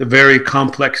do the very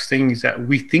complex things that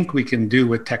we think we can do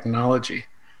with technology.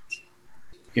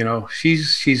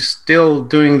 She's still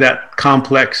doing that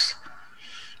complex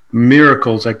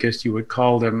miracles, I guess you would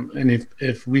call them. And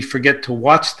if we forget to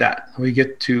watch that, we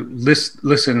get to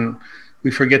listen, we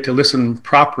forget to listen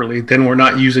properly, then we're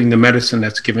not using the medicine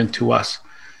that's given to us.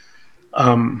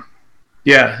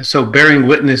 So bearing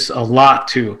witness a lot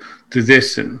to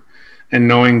this and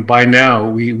knowing by now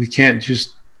we can't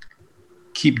just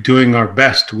keep doing our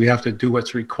best. We have to do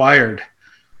what's required.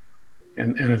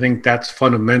 And I think that's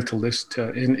fundamentalist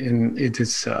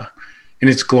in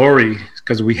its glory,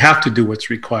 because we have to do what's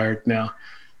required now.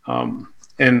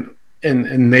 And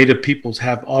Native peoples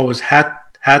have always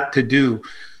had to do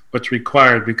what's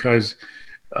required because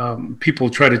people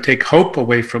try to take hope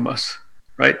away from us,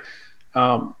 right?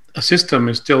 A system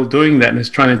is still doing that and is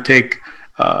trying to take,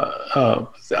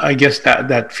 I guess,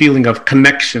 that feeling of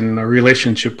connection or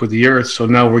relationship with the earth. So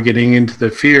now we're getting into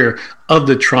the fear of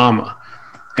the trauma.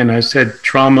 And I said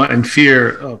trauma and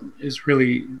fear is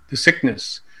really the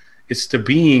sickness. It's the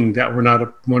being that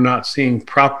we're not seeing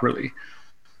properly.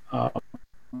 I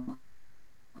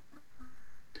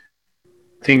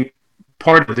think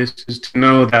part of this is to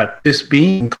know that this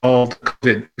being called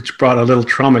COVID, which brought a little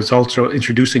trauma, is also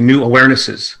introducing new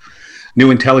awarenesses,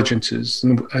 new intelligences.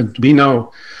 And we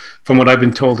know from what I've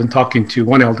been told in talking to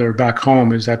one elder back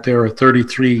home is that there are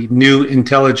 33 new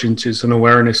intelligences and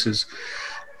awarenesses.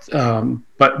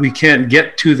 But we can't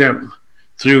get to them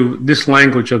through this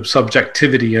language of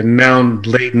subjectivity and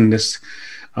noun-ladenness,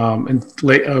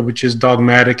 which is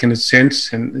dogmatic in a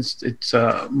sense, and it's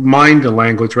mind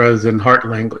language rather than heart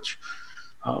language.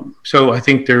 So I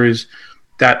think there is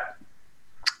that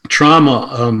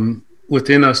trauma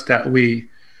within us that we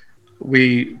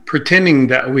pretending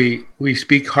that we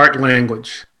speak heart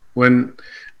language when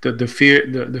the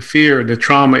fear, the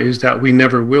trauma is that we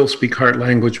never will speak heart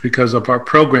language because of our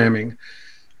programming.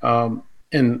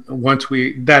 And once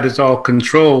that is all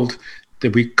controlled,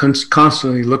 that we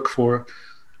constantly look for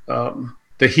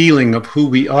the healing of who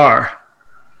we are.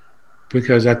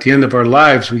 Because at the end of our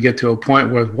lives, we get to a point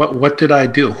where what did I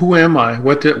do? Who am I?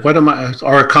 What am I?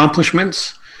 Our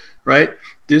accomplishments, right?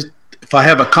 If I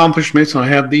have accomplishments and I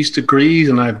have these degrees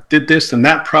and I did this and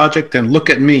that project, then look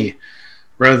at me.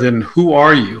 Rather than who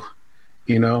are you?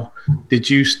 Did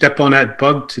you step on that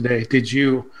bug today? Did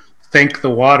you thank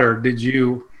the water? Did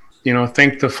you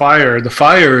thank the fire? The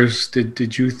fires?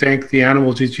 Did you thank the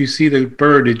animals? Did you see the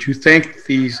bird? Did you thank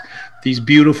these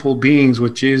beautiful beings,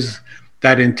 which is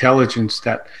that intelligence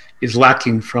that is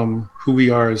lacking from who we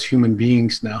are as human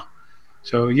beings now?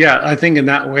 So yeah, I think in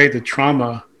that way the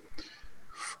trauma,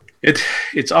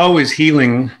 it's always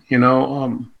healing,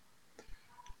 and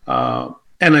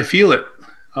I feel it.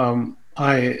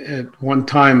 I at one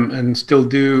time and still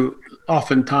do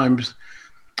oftentimes,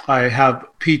 I have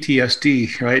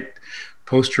PTSD, right?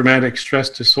 Post-traumatic stress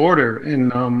disorder,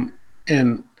 and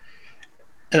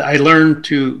I learned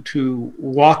to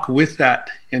walk with that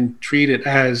and treat it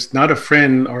as not a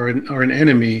friend or an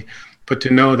enemy, but to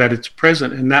know that it's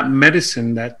present. And that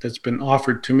medicine that's been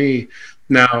offered to me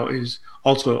now is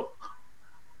also,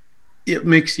 it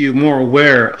makes you more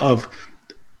aware of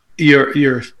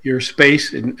your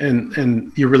space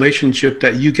and your relationship,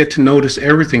 that you get to notice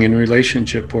everything in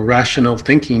relationship or rational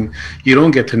thinking. You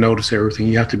don't get to notice everything.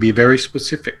 You have to be very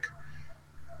specific.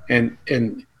 And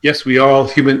yes, we are all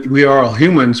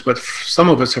humans, but some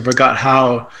of us have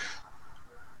forgot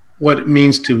what it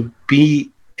means to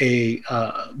be a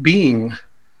being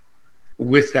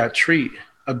with that tree,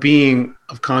 a being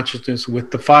of consciousness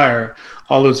with the fire,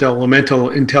 all those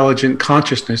elemental intelligent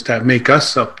consciousness that make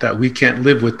us up, that we can't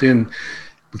live within.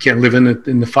 We can't live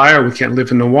in the fire, we can't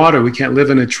live in the water, we can't live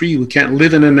in a tree, we can't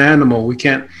live in an animal, we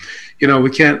can't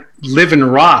live in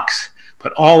rocks,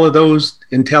 but all of those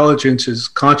intelligences,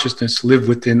 consciousness live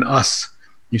within us,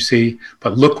 you see.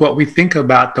 But look what we think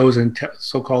about those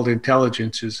so-called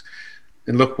intelligences,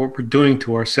 and look what we're doing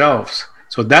to ourselves.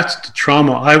 So that's the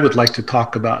trauma I would like to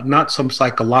talk about, not some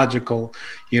psychological,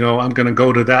 I'm going to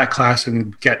go to that class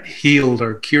and get healed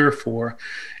or cured for.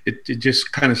 It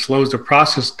just kind of slows the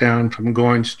process down from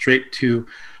going straight to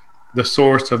the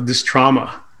source of this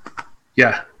trauma.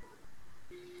 Yeah.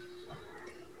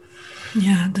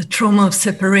 Yeah, the trauma of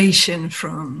separation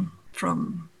from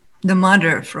the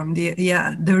mother,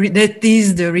 that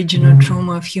is the original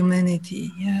trauma of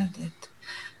humanity. Yeah, that.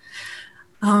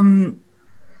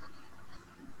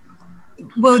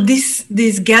 Well,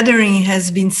 this gathering has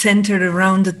been centered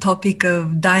around the topic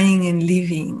of dying and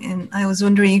living. And I was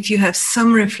wondering if you have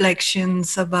some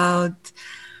reflections about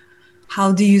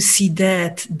how do you see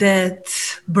death,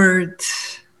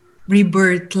 birth,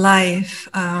 rebirth, life.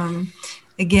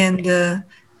 Again,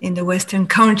 in the Western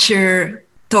culture,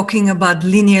 talking about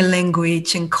linear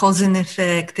language and cause and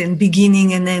effect and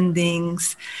beginning and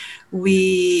endings,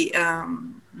 we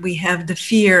have the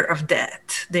fear of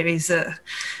death. There is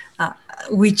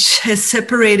which has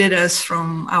separated us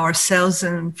from ourselves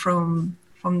and from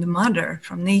the mother,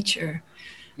 from nature.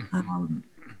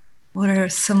 What are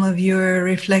some of your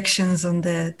reflections on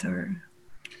that? Or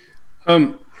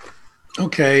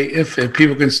okay, if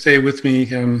people can stay with me,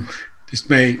 this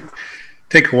may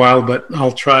take a while, but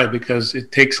I'll try, because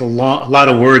it takes a lot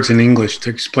of words in English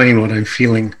to explain what I'm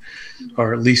feeling,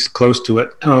 or at least close to it.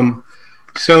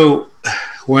 So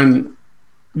when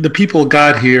the people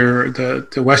got here,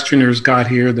 the Westerners got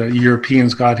here, the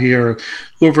Europeans got here,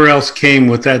 whoever else came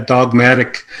with that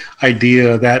dogmatic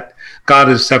idea that God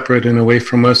is separate and away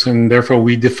from us, and therefore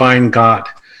we define God.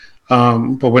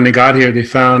 But when they got here, they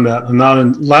found that a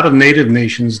lot of native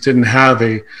nations didn't have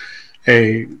a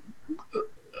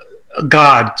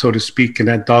God, so to speak, in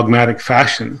that dogmatic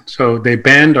fashion. So they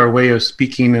banned our way of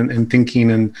speaking and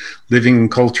thinking and living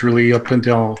culturally up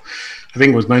until, I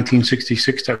think it was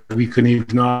 1966, that we couldn't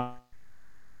even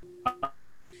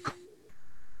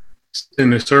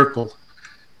in a circle,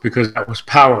 because that was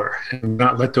power, and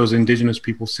not let those indigenous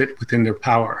people sit within their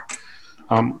power.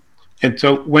 And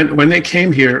so when they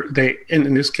came here,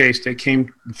 in this case, they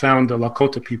came and found the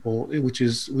Lakota people,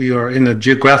 we are in the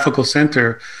geographical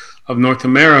center of North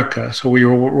America. So we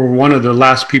were one of the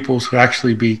last peoples to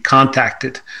actually be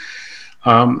contacted.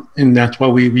 And that's why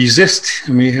we resist,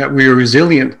 and we are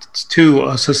resilient to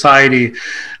a society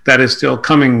that is still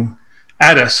coming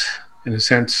at us, in a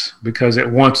sense, because it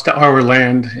wants our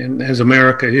land, and as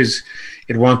America is,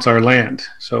 it wants our land.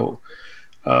 So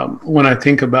when I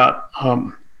think about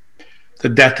the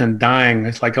death and dying,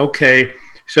 it's like, okay,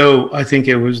 so I think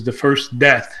it was the first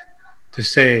death to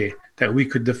say that we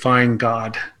could define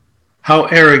God. How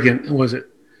arrogant was it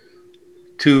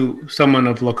to someone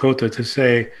of Lakota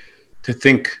to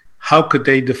think, how could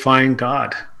they define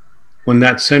God when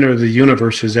that center of the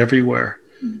universe is everywhere?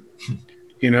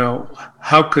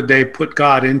 How could they put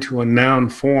God into a noun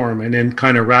form and then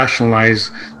kind of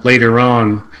rationalize later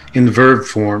on in verb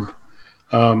form?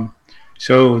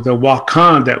 So the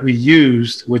wakan that we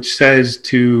used, which says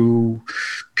to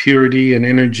purity and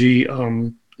energy,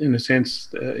 in a sense,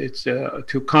 it's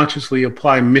to consciously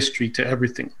apply mystery to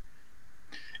everything.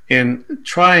 And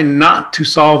trying not to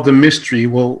solve the mystery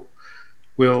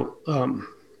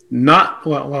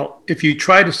if you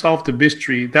try to solve the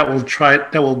mystery, that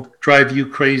will drive you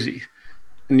crazy,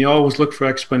 and you always look for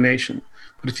explanation.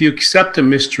 But if you accept a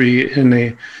mystery in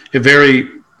a very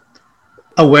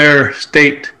aware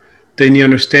state, then you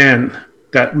understand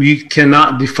that we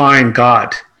cannot define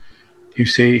God, you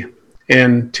see.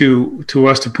 And to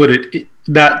us to put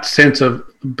that sense of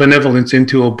benevolence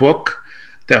into a book,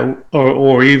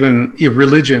 or even a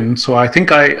religion. So I think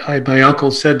my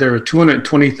uncle said there are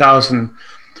 220,000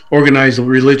 organized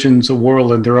religions of the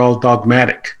world, and they're all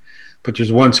dogmatic, but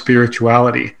there's one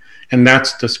spirituality, and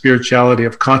that's the spirituality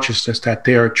of consciousness that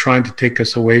they are trying to take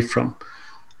us away from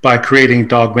by creating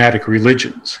dogmatic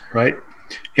religions, right?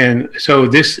 And so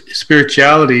this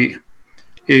spirituality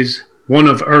is one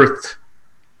of earth,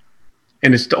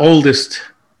 and it's the oldest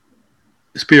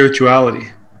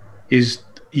spirituality, is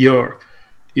your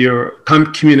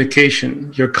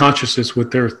communication, your consciousness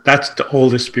with earth. That's the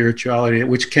oldest spirituality,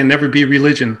 which can never be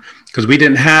religion, because we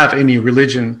didn't have any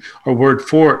religion or word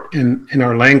for it in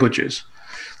our languages,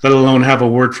 let alone have a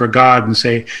word for God and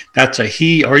say that's a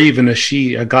he or even a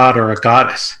she, a god or a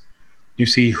goddess. You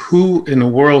see, who in the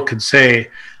world could say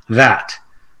that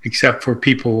except for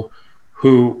people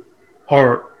who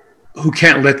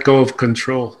can't let go of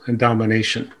control and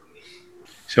domination?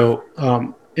 So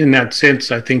in that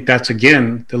sense, I think that's,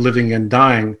 again, the living and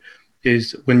dying,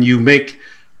 is when you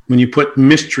put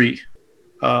mystery,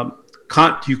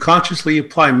 you consciously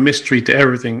apply mystery to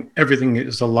everything. Everything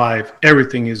is alive.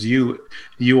 Everything is you.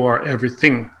 You are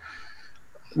everything.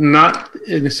 Not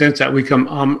in the sense that we come,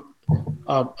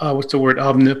 what's the word?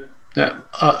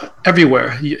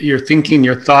 Everywhere. Your thinking,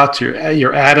 your thoughts,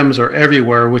 your atoms are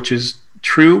everywhere, which is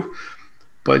true.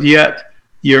 But yet,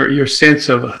 your sense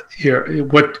of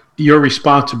what your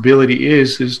responsibility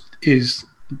is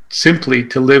simply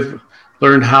to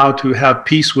learn how to have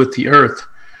peace with the earth,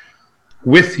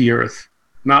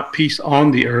 not peace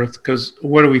on the earth. Because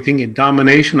what are we thinking?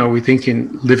 Domination? Or are we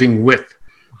thinking living with?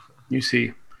 You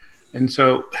see, and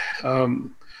so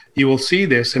you will see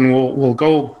this, and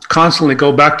we'll constantly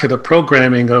go back to the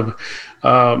programming of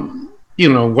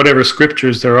whatever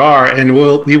scriptures there are, and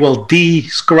we will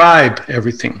describe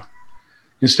everything.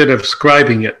 Instead of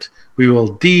scribing it, we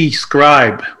will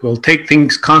describe. We'll take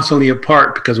things constantly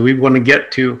apart because we want to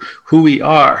get to who we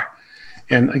are.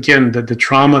 And again, the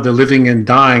trauma, the living and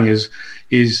dying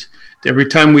is every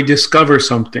time we discover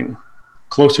something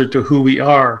closer to who we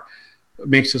are, it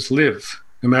makes us live.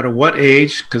 No matter what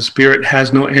age, because spirit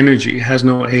has no energy, has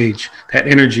no age. That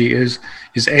energy is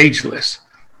ageless.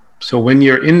 So when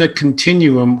you're in the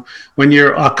continuum, when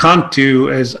you're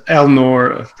Akantu, as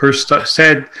Elnor first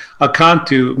said,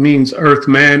 Akantu means earth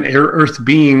man, earth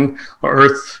being, or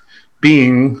earth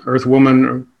being, earth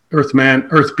woman, earth man,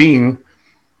 earth being.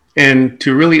 And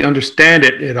to really understand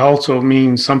it, it also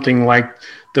means something like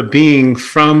the being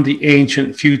from the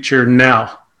ancient future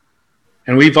now.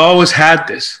 And we've always had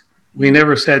this. We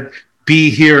never said, be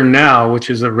here now,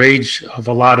 which is a rage of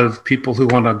a lot of people who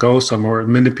want to go somewhere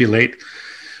and manipulate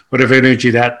whatever energy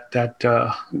that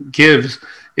gives,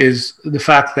 is the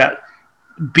fact that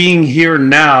being here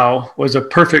now was a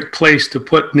perfect place to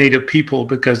put Native people,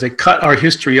 because they cut our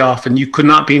history off and you could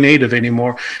not be Native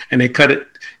anymore. And they cut it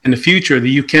in the future that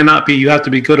you have to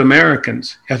be good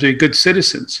Americans. You have to be good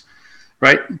citizens,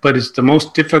 right? But it's the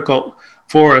most difficult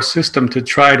for a system to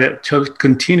try to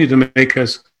continue to make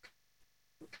us.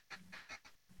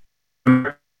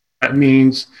 That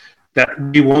means that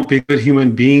we won't be good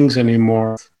human beings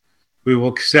anymore. We will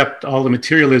accept all the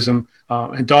materialism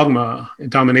and dogma and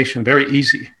domination very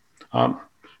easy.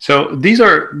 So these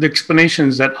are the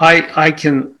explanations that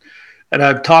that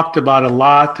I've talked about a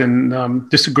lot, and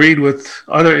disagreed with.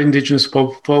 Other Indigenous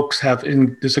folks have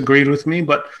disagreed with me,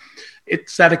 but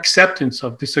it's that acceptance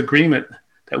of disagreement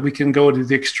that we can go to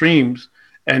the extremes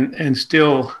and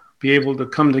still be able to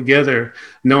come together,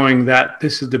 knowing that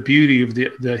this is the beauty of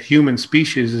the human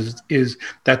species, is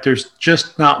that there's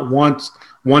just not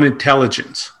one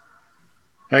intelligence,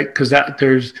 right? Because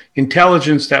there's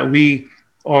intelligence that we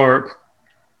are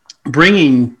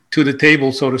bringing to the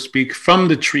table, so to speak, from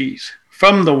the trees,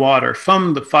 from the water,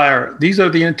 from the fire. These are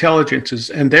the intelligences,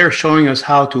 and they're showing us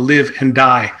how to live and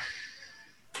die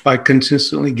by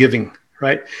consistently giving,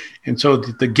 right? And so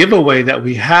the giveaway that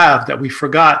we have, that we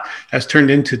forgot, has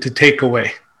turned into to take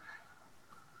away.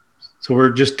 So we're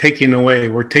just taking away.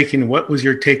 We're taking, what was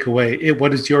your takeaway?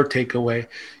 What is your takeaway?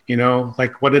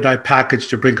 Like, what did I package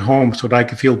to bring home so that I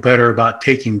could feel better about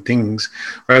taking things,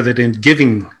 rather than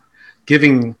giving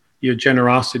your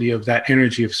generosity of that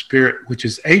energy of spirit, which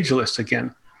is ageless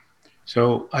again.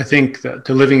 So I think that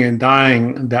the living and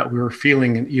dying that we're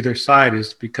feeling in either side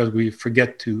is because we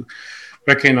forget to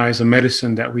recognize the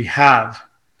medicine that we have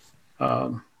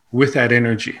with that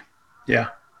energy. Yeah.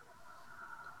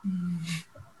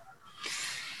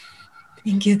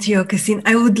 Thank you, Tiokasin.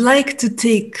 I would like to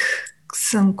take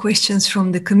some questions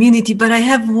from the community, but I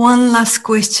have one last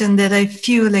question that I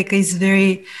feel like is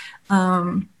very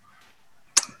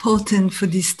potent for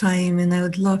this time, and I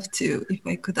would love to, if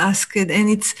I could ask it. And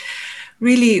it's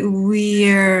really,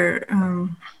 we're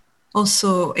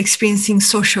also experiencing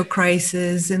social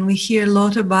crisis, and we hear a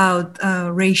lot about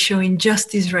racial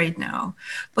injustice right now,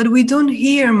 but we don't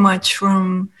hear much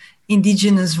from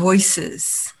Indigenous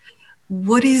voices.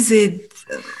 What is it,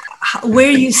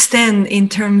 where you stand in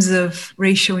terms of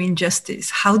racial injustice?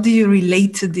 How do you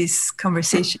relate to this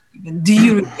conversation? Do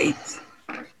you relate?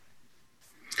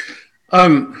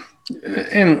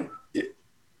 And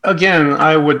again,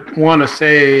 I would want to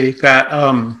say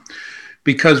that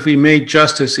because we made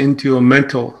justice into a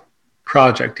mental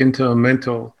project, into a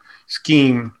mental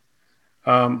scheme.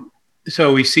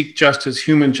 So we seek justice,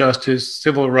 human justice,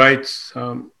 civil rights,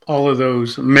 all of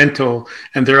those mental,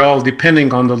 and they're all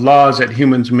depending on the laws that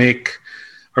humans make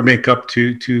or make up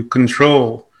to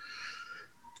control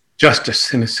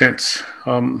justice in a sense.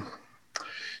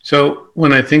 So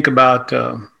when I think about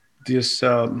this,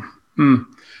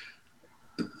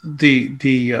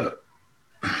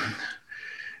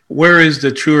 where is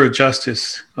the truer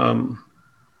justice?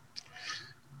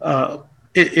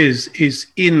 It is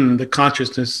in the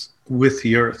consciousness with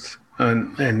the earth,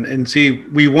 and see,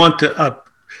 we want a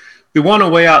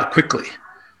way out quickly.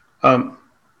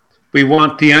 We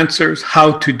want the answers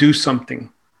how to do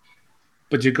something,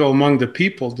 but you go among the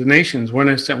people, the nations. We're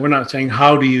not saying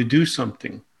how do you do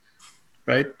something,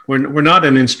 right? We're not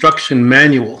an instruction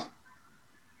manual.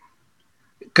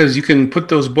 Because you can put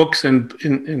those books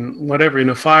in whatever in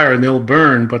a fire and they'll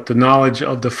burn, but the knowledge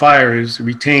of the fire is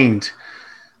retained,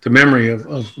 the memory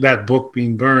of that book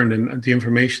being burned, and the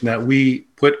information that we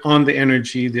put on the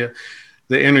energy, the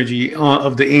energy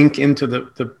of the ink into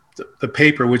the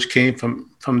paper, which came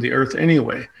from the earth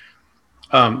anyway.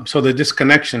 So the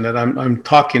disconnection that I'm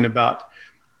talking about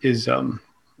is how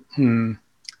do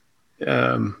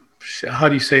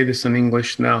you say this in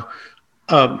English now?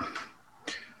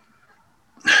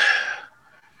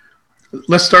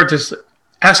 Let's start this.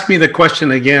 Ask me the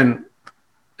question again,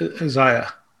 Zaya.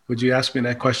 Would you ask me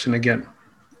that question again?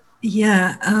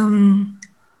 Yeah.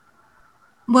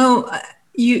 What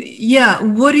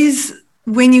is,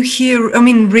 when you hear,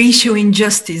 racial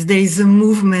injustice, there is a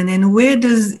movement, and where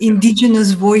does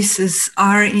indigenous voices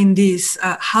are in this?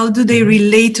 How do they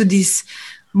relate to this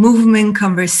movement,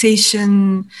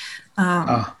 conversation?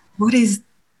 What is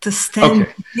the stand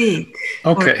to take?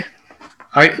 Okay.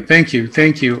 Thank you.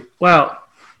 Well,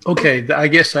 okay. I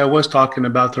guess I was talking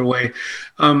about the way.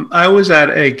 I was at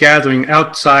a gathering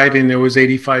outside, and there was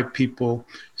 85 people.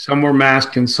 Some were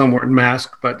masked and some weren't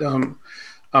masked, but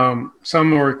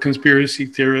some were conspiracy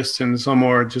theorists and some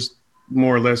were just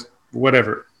more or less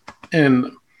whatever.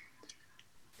 And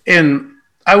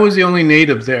I was the only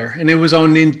native there, and it was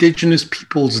on Indigenous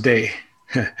Peoples Day,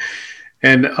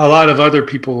 and a lot of other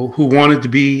people who wanted to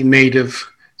be native.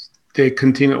 They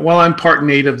continue, well, I'm part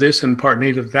native this and part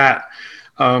native that,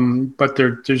 but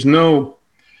there's no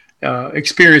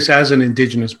experience as an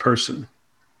indigenous person.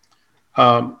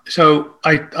 So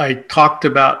I talked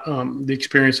about the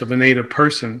experience of a native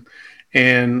person,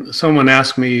 and someone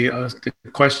asked me the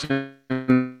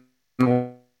question,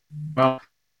 well,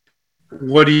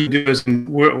 what do you do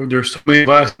there's so many of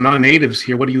us non-natives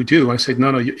here, what do you do? I said,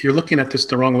 no, you're looking at this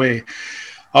the wrong way.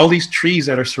 All these trees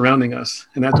that are surrounding us,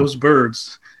 and that those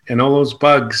birds, and all those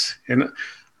bugs, and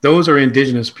those are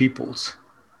indigenous peoples.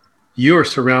 You're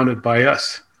surrounded by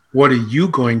us. What are you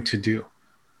going to do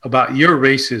about your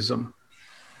racism?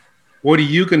 What are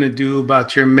you going to do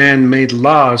about your man-made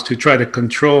laws to try to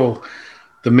control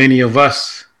the many of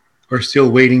us who are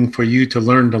still waiting for you to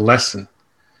learn the lesson?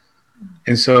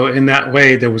 And so in that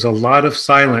way, there was a lot of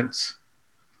silence.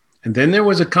 And then there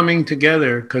was a coming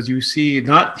together, because you see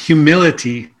not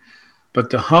humility, but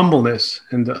the humbleness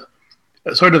and the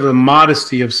sort of the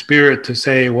modesty of spirit to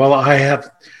say, well,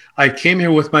 I came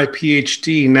here with my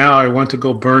PhD. Now I want to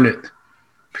go burn it,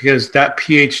 because that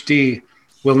PhD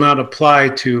will not apply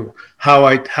to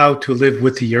how to live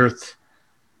with the earth,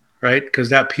 right? Because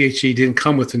that PhD didn't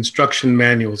come with instruction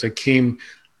manuals. It came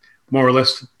more or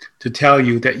less to tell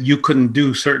you that you couldn't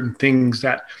do certain things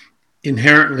that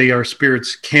inherently our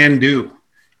spirits can do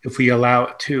if we allow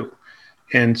it to.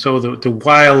 And so the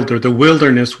wild or the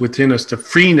wilderness within us, the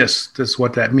freeness, that's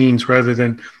what that means, rather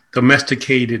than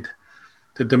domesticated,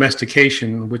 the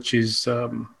domestication, which is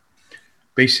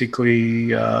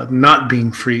basically not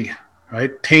being free,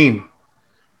 right? Tame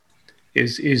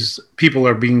is people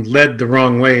are being led the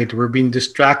wrong way. We're being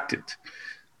distracted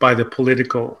by the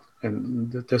political and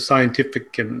the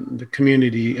scientific and the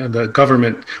community and the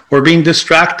government. We're being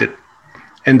distracted.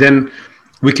 And then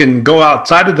we can go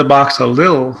outside of the box a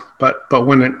little, but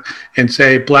and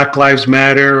say Black Lives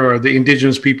Matter or the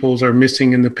indigenous peoples are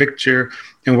missing in the picture,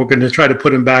 and we're going to try to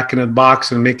put them back in a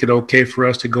box and make it okay for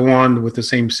us to go on with the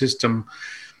same system.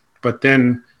 But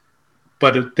then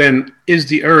is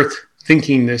the earth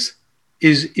thinking this?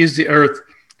 Is the earth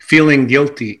feeling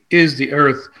guilty? Is the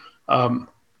earth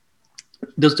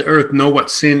does the earth know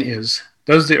what sin is?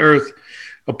 Does the earth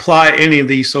apply any of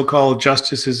these so-called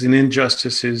justices and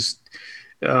injustices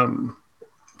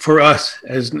for us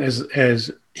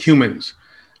as humans,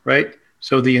 right?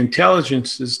 So the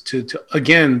intelligence is to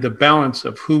again, the balance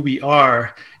of who we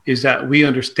are is that we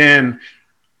understand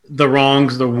the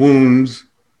wrongs, the wounds.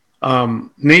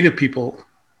 Native people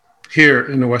here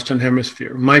in the Western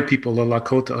Hemisphere, my people, the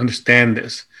Lakota, understand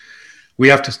this. We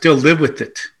have to still live with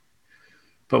it.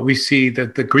 But we see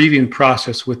that the grieving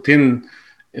process within,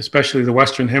 especially the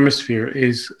Western Hemisphere,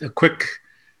 is a quick,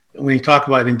 when you talk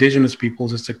about Indigenous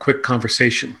peoples, it's a quick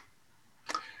conversation.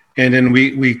 And then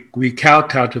we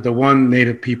kowtow to the one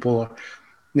Native peoples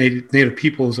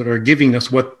that are giving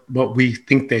us what we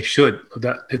think they should,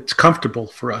 that it's comfortable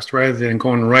for us, rather than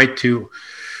going right to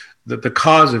the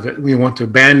cause of it. We want to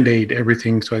band-aid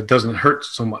everything so it doesn't hurt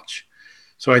so much.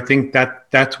 So I think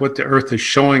that's what the earth is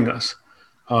showing us,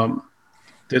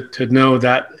 to know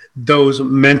that those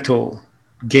mental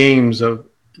games of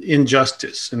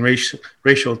injustice and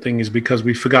racial thing is because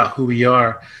we forgot who we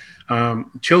are.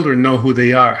 Children know who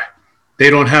they are. They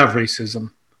don't have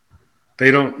racism.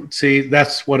 They don't see.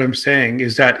 That's what I'm saying,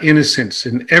 is that innocence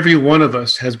in every one of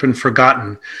us has been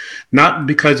forgotten, not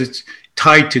because it's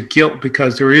tied to guilt,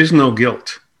 because there is no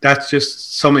guilt. That's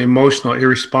just some emotional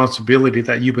irresponsibility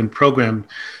that you've been programmed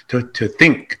to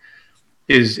think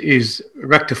is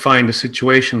rectifying the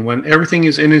situation, when everything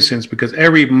is innocence, because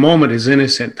every moment is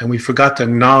innocent, and we forgot to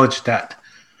acknowledge that,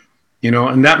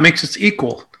 and that makes us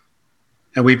equal.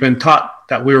 And we've been taught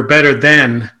that we were better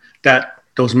than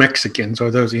those Mexicans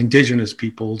or those Indigenous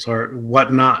peoples or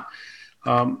whatnot.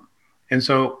 And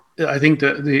so I think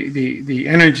the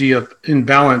energy of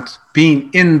imbalance, being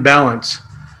in balance,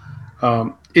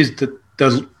 is the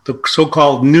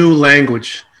so-called new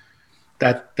language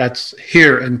that's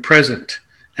here and present,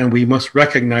 and we must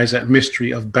recognize that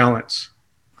mystery of balance.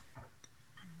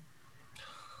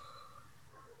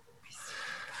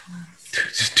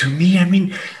 To me, I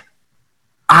mean,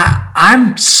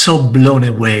 I'm so blown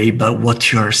away by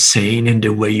what you're saying and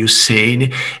the way you're saying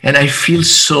it, and I feel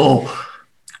so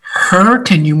hurt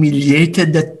and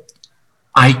humiliated that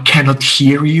I cannot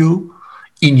hear you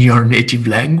in your native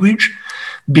language,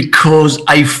 because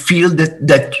I feel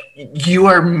that you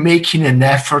are making an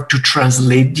effort to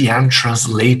translate the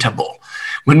untranslatable.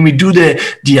 When we do the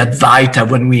Advaita,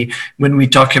 when we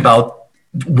talk about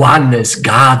oneness,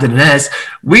 God and us,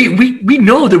 we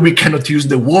know that we cannot use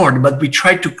the word, but we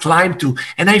try to climb to,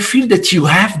 and I feel that you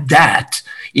have that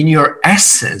in your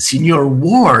essence, in your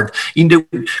word,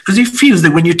 because it feels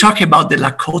that when you talk about the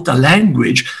Lakota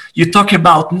language, you don't talk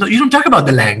about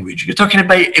the language, you're talking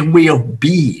about a way of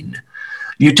being.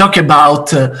 You talk about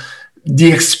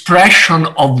the expression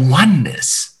of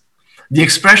oneness,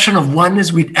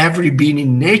 with every being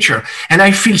in nature. And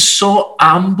I feel so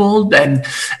humbled and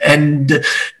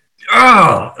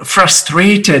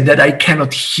frustrated that I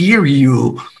cannot hear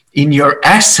you in your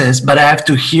essence, but I have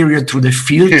to hear you through the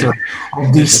filter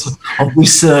of this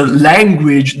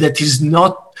language that is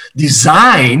not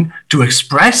designed to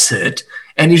express it,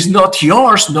 and is not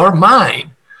yours nor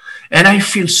mine. And I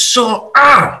feel so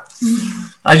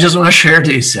I just want to share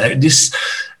this.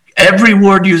 Every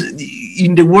word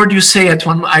in the word you say at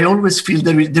one, I always feel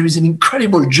there is an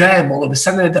incredible gem all of a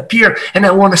sudden that appear, and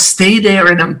I want to stay there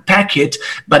and unpack it,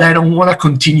 but I don't want to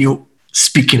continue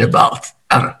speaking about.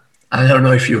 I don't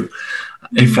know if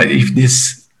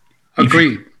this.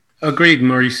 Agreed,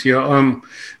 Mauricio.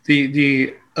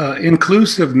 The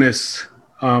inclusiveness,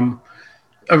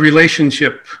 a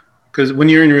relationship, because when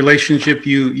you're in a relationship,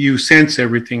 you sense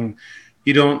everything.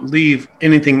 You don't leave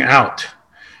anything out.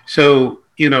 So,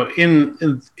 you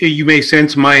may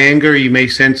sense my anger, you may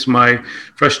sense my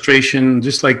frustration,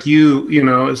 just like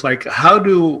it's like, how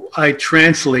do I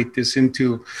translate this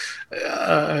into,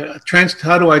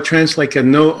 how do I translate a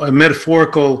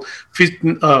metaphorical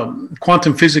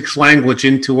quantum physics language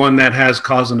into one that has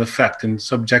cause and effect, and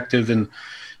subjective and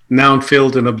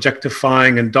noun-filled and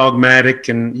objectifying and dogmatic,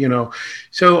 and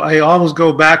so I always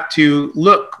go back to,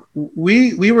 look,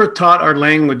 we were taught our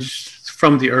language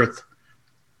from the earth,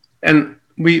 and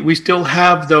we still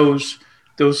have those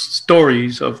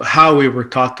stories of how we were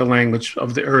taught the language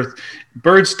of the earth.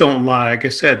 Birds don't lie, like I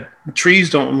said, trees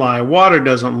don't lie, water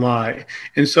doesn't lie.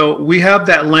 And so we have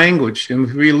that language, and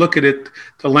if we look at it,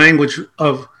 the language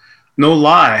of no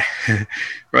lie,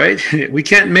 right? We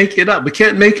can't make it up. We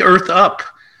can't make earth up.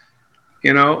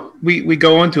 We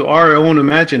go into our own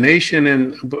imagination,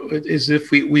 and as if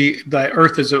the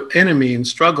earth is an enemy and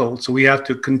struggle. So we have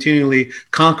to continually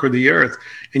conquer the earth.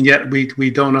 And yet we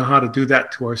don't know how to do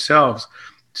that to ourselves.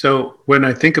 So when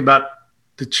I think about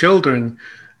the children,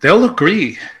 they'll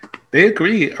agree. They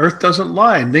agree. Earth doesn't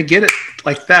lie, and they get it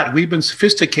like that. We've been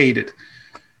sophisticated.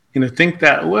 Think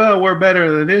that, well, we're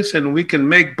better than this, and we can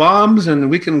make bombs, and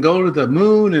we can go to the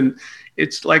moon. And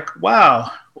it's like,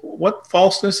 wow, what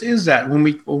falseness is that when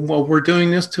we're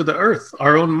doing this to the earth,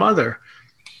 our own mother,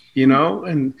 you know?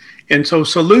 And so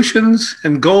solutions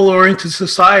and goal-oriented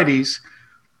societies,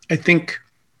 I think,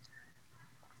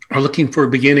 are looking for a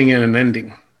beginning and an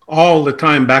ending all the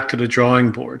time, back to the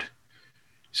drawing board.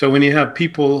 So when you have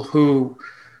people who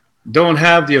don't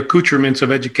have the accoutrements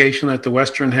of education that the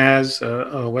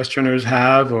Westerners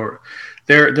have, or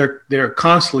they're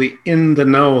constantly in the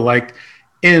know, like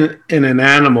in an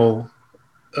animal,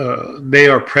 they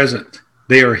are present,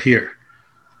 they are here.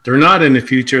 They're not in the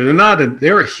future,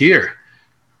 they're here.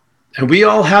 And we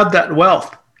all have that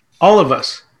wealth, all of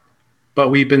us, but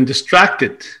we've been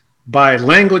distracted by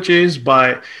languages,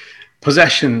 by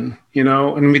possession, you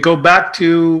know. And we go back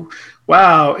to,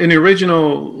 wow, in the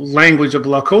original language of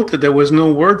Lakota, there was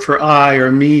no word for I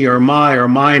or me or my or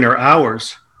mine or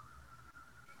ours.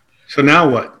 So now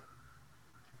what?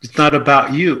 It's not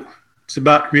about you. It's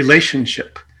about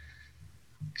relationship.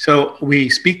 So we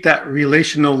speak that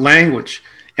relational language,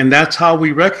 and that's how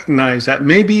we recognize that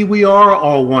maybe we are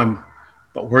all one,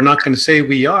 but we're not going to say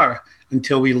we are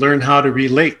until we learn how to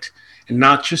relate, and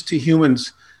not just to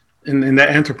humans in that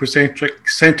anthropocentric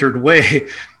centered way.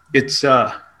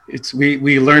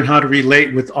 We learn how to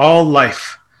relate with all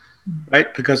life,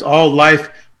 right? Because all life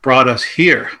brought us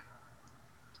here.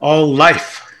 All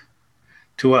life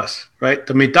to us, right?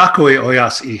 The Midakoe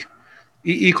Oyasi,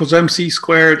 E equals MC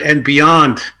squared and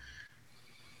beyond.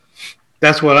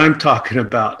 That's what I'm talking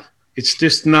about. It's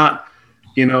just not,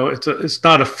 you know, it's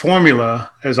not a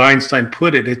formula, as Einstein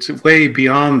put it. It's way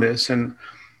beyond this, and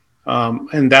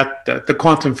that the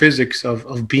quantum physics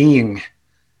of being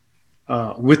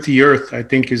with the earth, I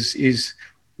think, is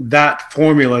that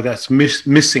formula that's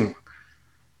missing,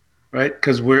 right?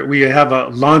 Because we have a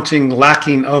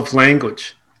lacking of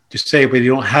language to say we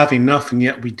don't have enough, and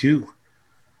yet we do.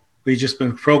 We've just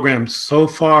been programmed so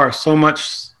far, so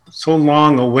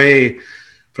long away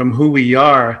from who we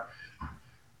are.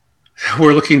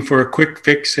 We're looking for a quick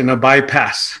fix and a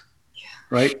bypass,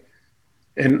 right?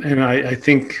 And I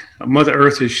think Mother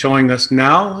Earth is showing us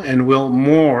now, and will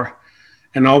more.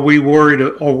 And all we're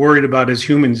worried about as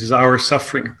humans is our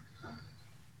suffering,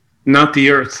 not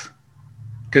the Earth.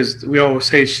 Because we always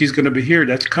say she's going to be here.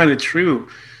 That's kind of true.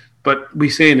 But we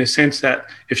say in a sense that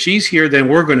if she's here, then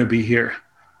we're going to be here,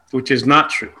 which is not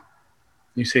true.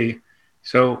 You see?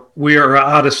 So we are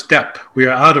out of step. We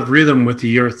are out of rhythm with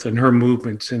the Earth and her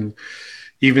movements. And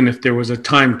even if there was a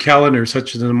time calendar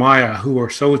such as the Maya, who are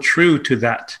so true to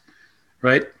that,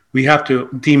 right? We have to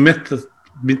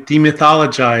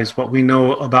demythologize what we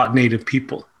know about Native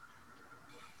people.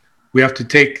 We have to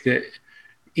take the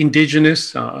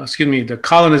indigenous, the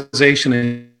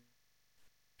colonization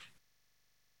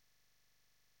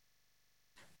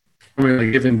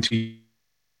and given to you.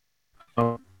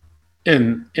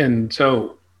 And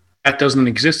so that doesn't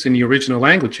exist in the original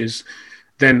languages,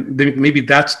 then maybe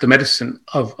that's the medicine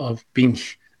of being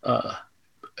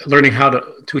learning how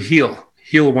to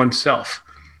heal oneself,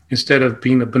 instead of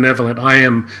being a benevolent, I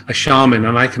am a shaman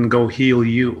and I can go heal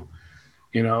you,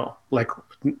 you know, like,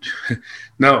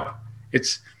 no,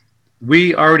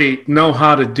 we already know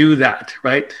how to do that,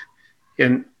 right?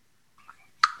 And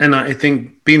I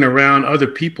think being around other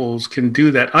peoples can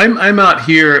do that. I'm out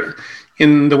here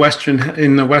in the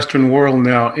Western world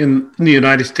now, in the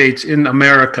United States, in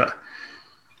America,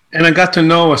 and I got to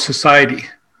know a society.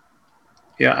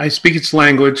 Yeah, I speak its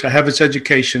language. I have its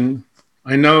education.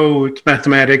 I know its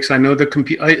mathematics. I know the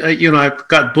computer. I've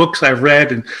got books I've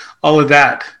read and all of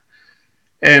that.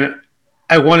 And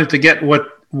I wanted to get what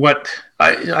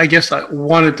I guess I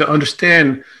wanted to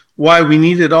understand why we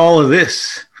needed all of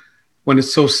this when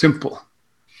it's so simple.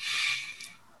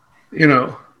 You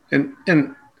know, and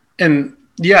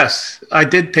yes, I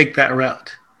did take that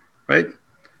route, right?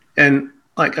 And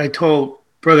like I told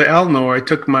Brother Elnor, I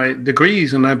took my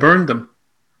degrees and I burned them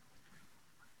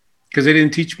because they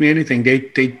didn't teach me anything.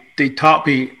 They taught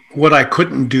me what I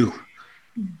couldn't do.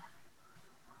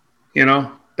 You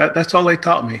know, that's all they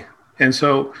taught me. And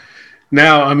so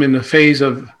now I'm in the phase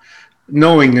of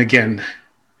knowing again.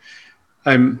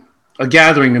 I'm a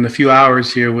gathering in a few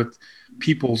hours here with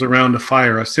peoples around a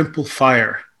fire, a simple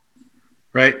fire,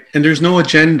 right? And there's no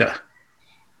agenda.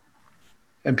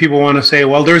 And people want to say,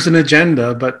 well, there's an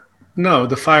agenda, but no,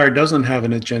 the fire doesn't have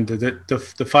an agenda.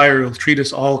 The fire will treat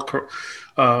us all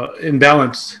in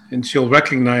balance, and she'll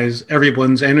recognize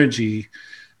everyone's energy.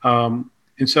 And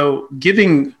so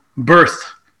giving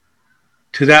birth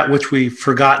to that which we've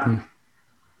forgotten,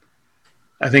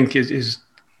 I think is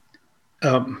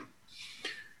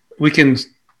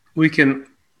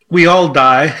we all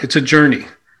die. It's a journey.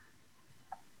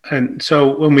 And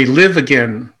so when we live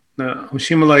again, I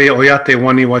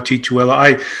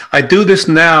do this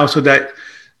now so that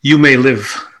you may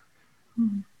live.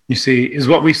 You see, is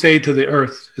what we say to the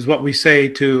earth, is what we say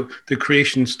to the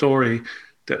creation story,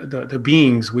 the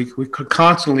beings. We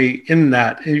constantly in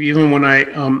that. Even when I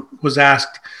was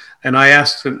asked, and I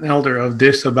asked an elder of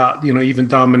this about, even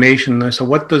domination. And I said,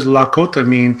 what does Lakota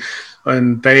mean?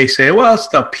 And they say, well, it's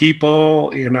the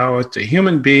people, it's a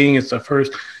human being, it's the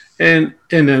first. And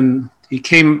then he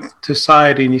came to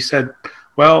side and he said,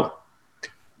 well,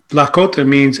 Lakota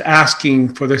means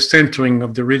asking for the centering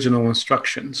of the original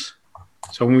instructions.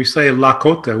 So when we say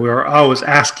Lakota, we're always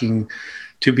asking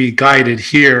to be guided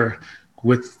here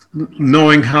with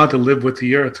knowing how to live with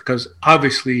the earth, because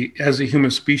obviously as a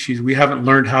human species, we haven't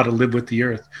learned how to live with the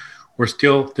earth. We're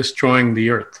still destroying the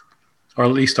earth, or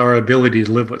at least our ability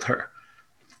to live with her,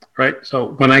 right?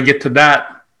 So when I get to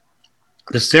that,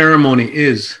 the ceremony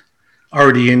is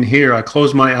already in here. I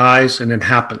close my eyes and it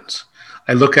happens.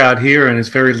 I look out here and it's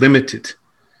very limited.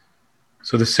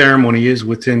 So the ceremony is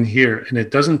within here, and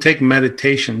it doesn't take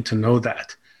meditation to know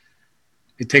that.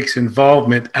 It takes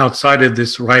involvement outside of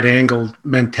this right-angled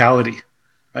mentality,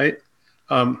 right?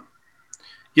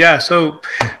 So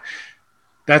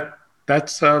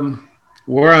that's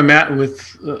where I'm at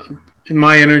with in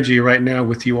my energy right now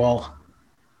with you all.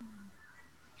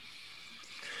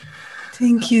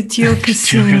 Thank you,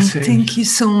 Tiokasin. Thank you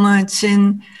so much.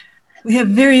 And we have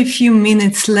very few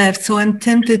minutes left, so I'm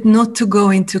tempted not to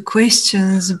go into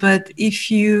questions, but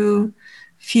if you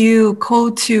feel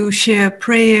called to share a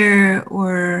prayer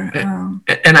or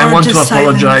and I want to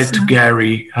apologize to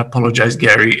Gary. I apologize,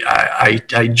 Gary.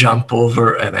 I jump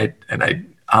over and I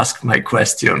ask my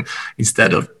question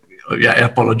instead of I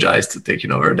apologize to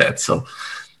taking over that. So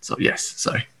yes,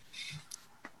 sorry.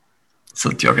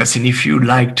 So Tiokasin, if you'd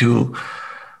like to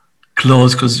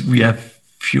close, because we have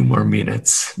few more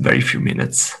minutes, very few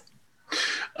minutes.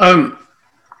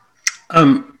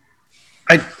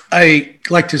 I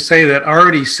like to say that I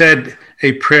already said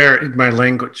a prayer in my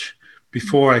language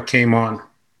before I came on,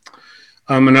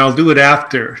 and I'll do it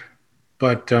after.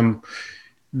 But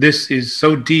this is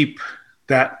so deep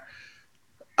that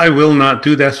I will not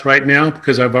do this right now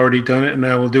because I've already done it, and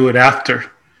I will do it after.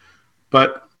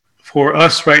 But for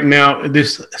us right now,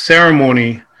 this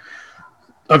ceremony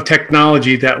of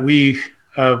technology that we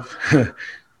have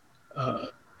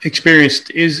experienced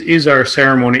is our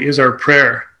ceremony, is our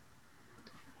prayer.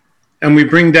 And we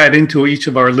bring that into each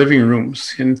of our living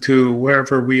rooms, into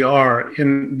wherever we are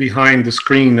in behind the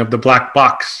screen of the black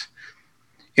box.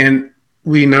 And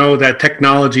we know that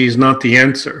technology is not the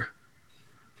answer,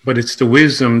 but it's the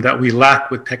wisdom that we lack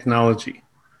with technology.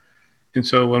 And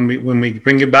so when we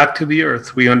bring it back to the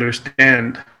earth, we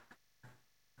understand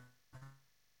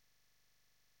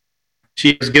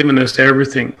she has given us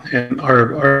everything, and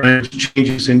our life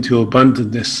changes into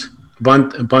abundance.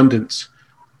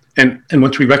 And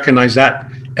once we recognize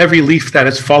that, every leaf that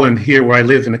has fallen here where I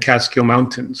live in the Catskill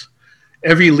Mountains,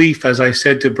 every leaf, as I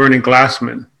said to Bernie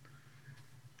Glassman,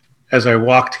 as I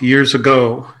walked years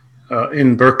ago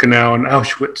in Birkenau and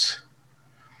Auschwitz,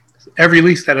 every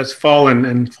leaf that has fallen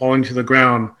and fallen to the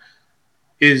ground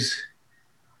is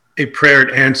a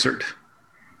prayer answered.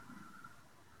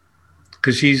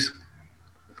 Because she's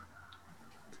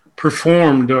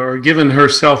performed or given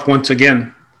herself once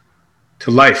again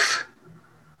to life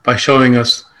by showing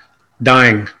us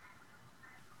dying.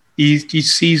 Each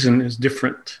season is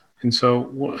different. And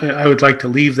so I would like to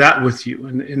leave that with you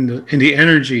in the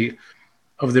energy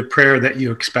of the prayer that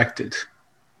you expected.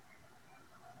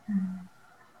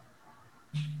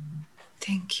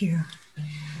 Thank you.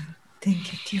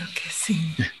 Thank you,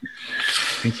 Tiokasin.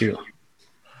 Thank you.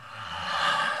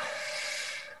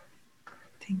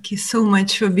 Thank you so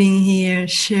much for being here,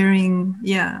 sharing,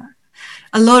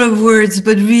 a lot of words,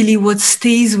 but really what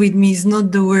stays with me is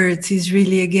not the words, is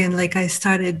really, again, like I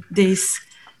started this,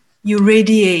 you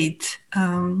radiate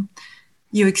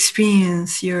your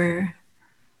experience, your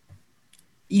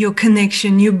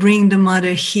connection, you bring the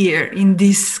mother here in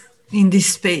this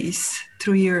space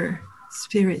through your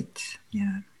spirit.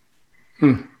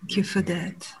 Thank you for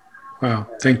that. Wow,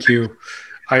 thank you.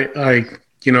 I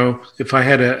if I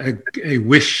had a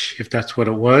wish, if that's what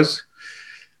it was,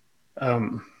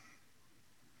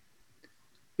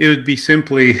 it would be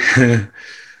simply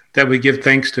that we give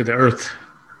thanks to the earth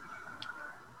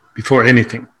before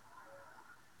anything.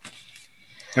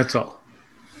 That's all.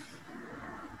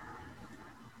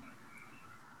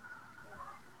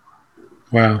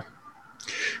 Wow.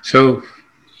 So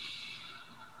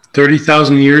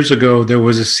 30,000 years ago, there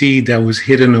was a seed that was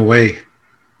hidden away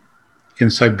in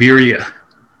Siberia.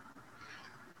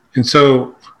 And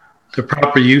so the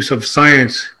proper use of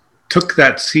science took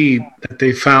that seed that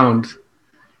they found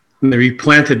and they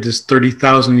replanted this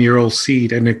 30,000-year-old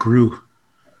seed, and it grew.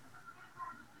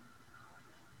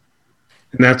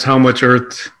 And that's how much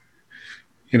Earth,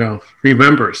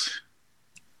 remembers.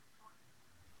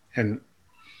 And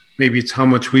maybe it's how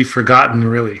much we've forgotten,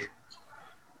 really.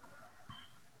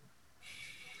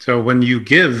 So when you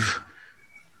give,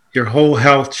 your whole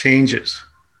health changes.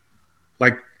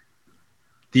 Like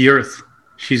the Earth,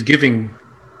 she's giving,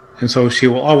 and so she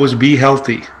will always be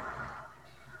healthy.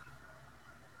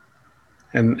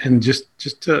 And just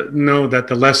to know that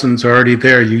the lessons are already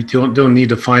there. You don't need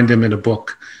to find them in a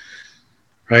book,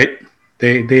 right?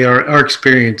 They are our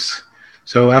experience.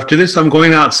 So after this, I'm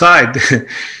going outside.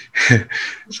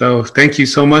 So thank you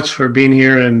so much for being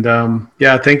here. And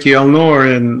thank you,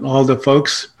 Elnor, and all the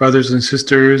folks, brothers and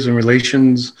sisters and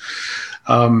relations.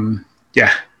 So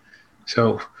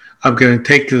I'm going to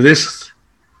take this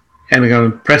and I'm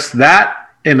going to press that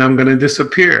and I'm going to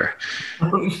disappear.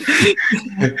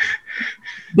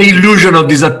 The illusion of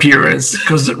disappearance,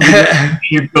 because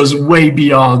it goes way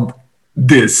beyond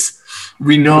this.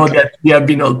 We know that we have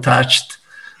been all touched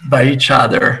by each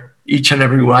other. Each and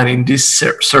every one in this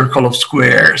circle of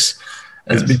squares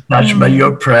has been touched by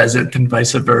your present and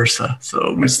vice versa.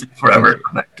 So we're still forever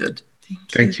connected.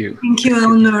 Thank you. Thank you,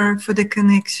 Elnor, for the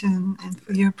connection and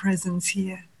for your presence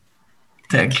here.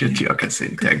 Thank you,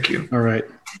 Tiokasin. Thank you. All right.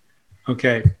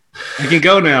 Okay. I can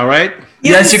go now, right?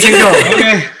 Yes, you can go.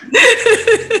 Okay.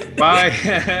 Bye.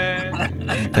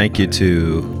 Thank you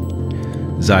to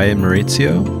Zaya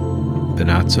Maurizio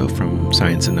Benazzo from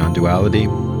Science and Non-Duality,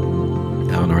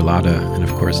 Elnor Lada, and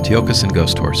of course Tiokasin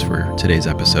Ghosthorse for today's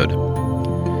episode.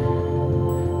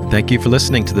 Thank you for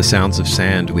listening to The Sounds of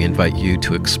Sand. We invite you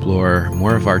to explore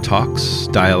more of our talks,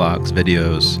 dialogues,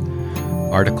 videos,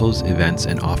 articles, events,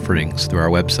 and offerings through our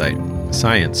website,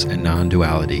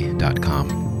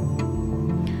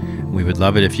 scienceandnonduality.com. We would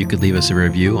love it if you could leave us a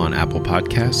review on Apple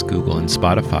Podcasts, Google, and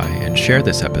Spotify, and share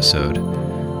this episode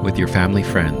with your family,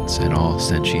 friends, and all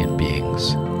sentient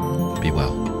beings. Be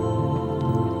well.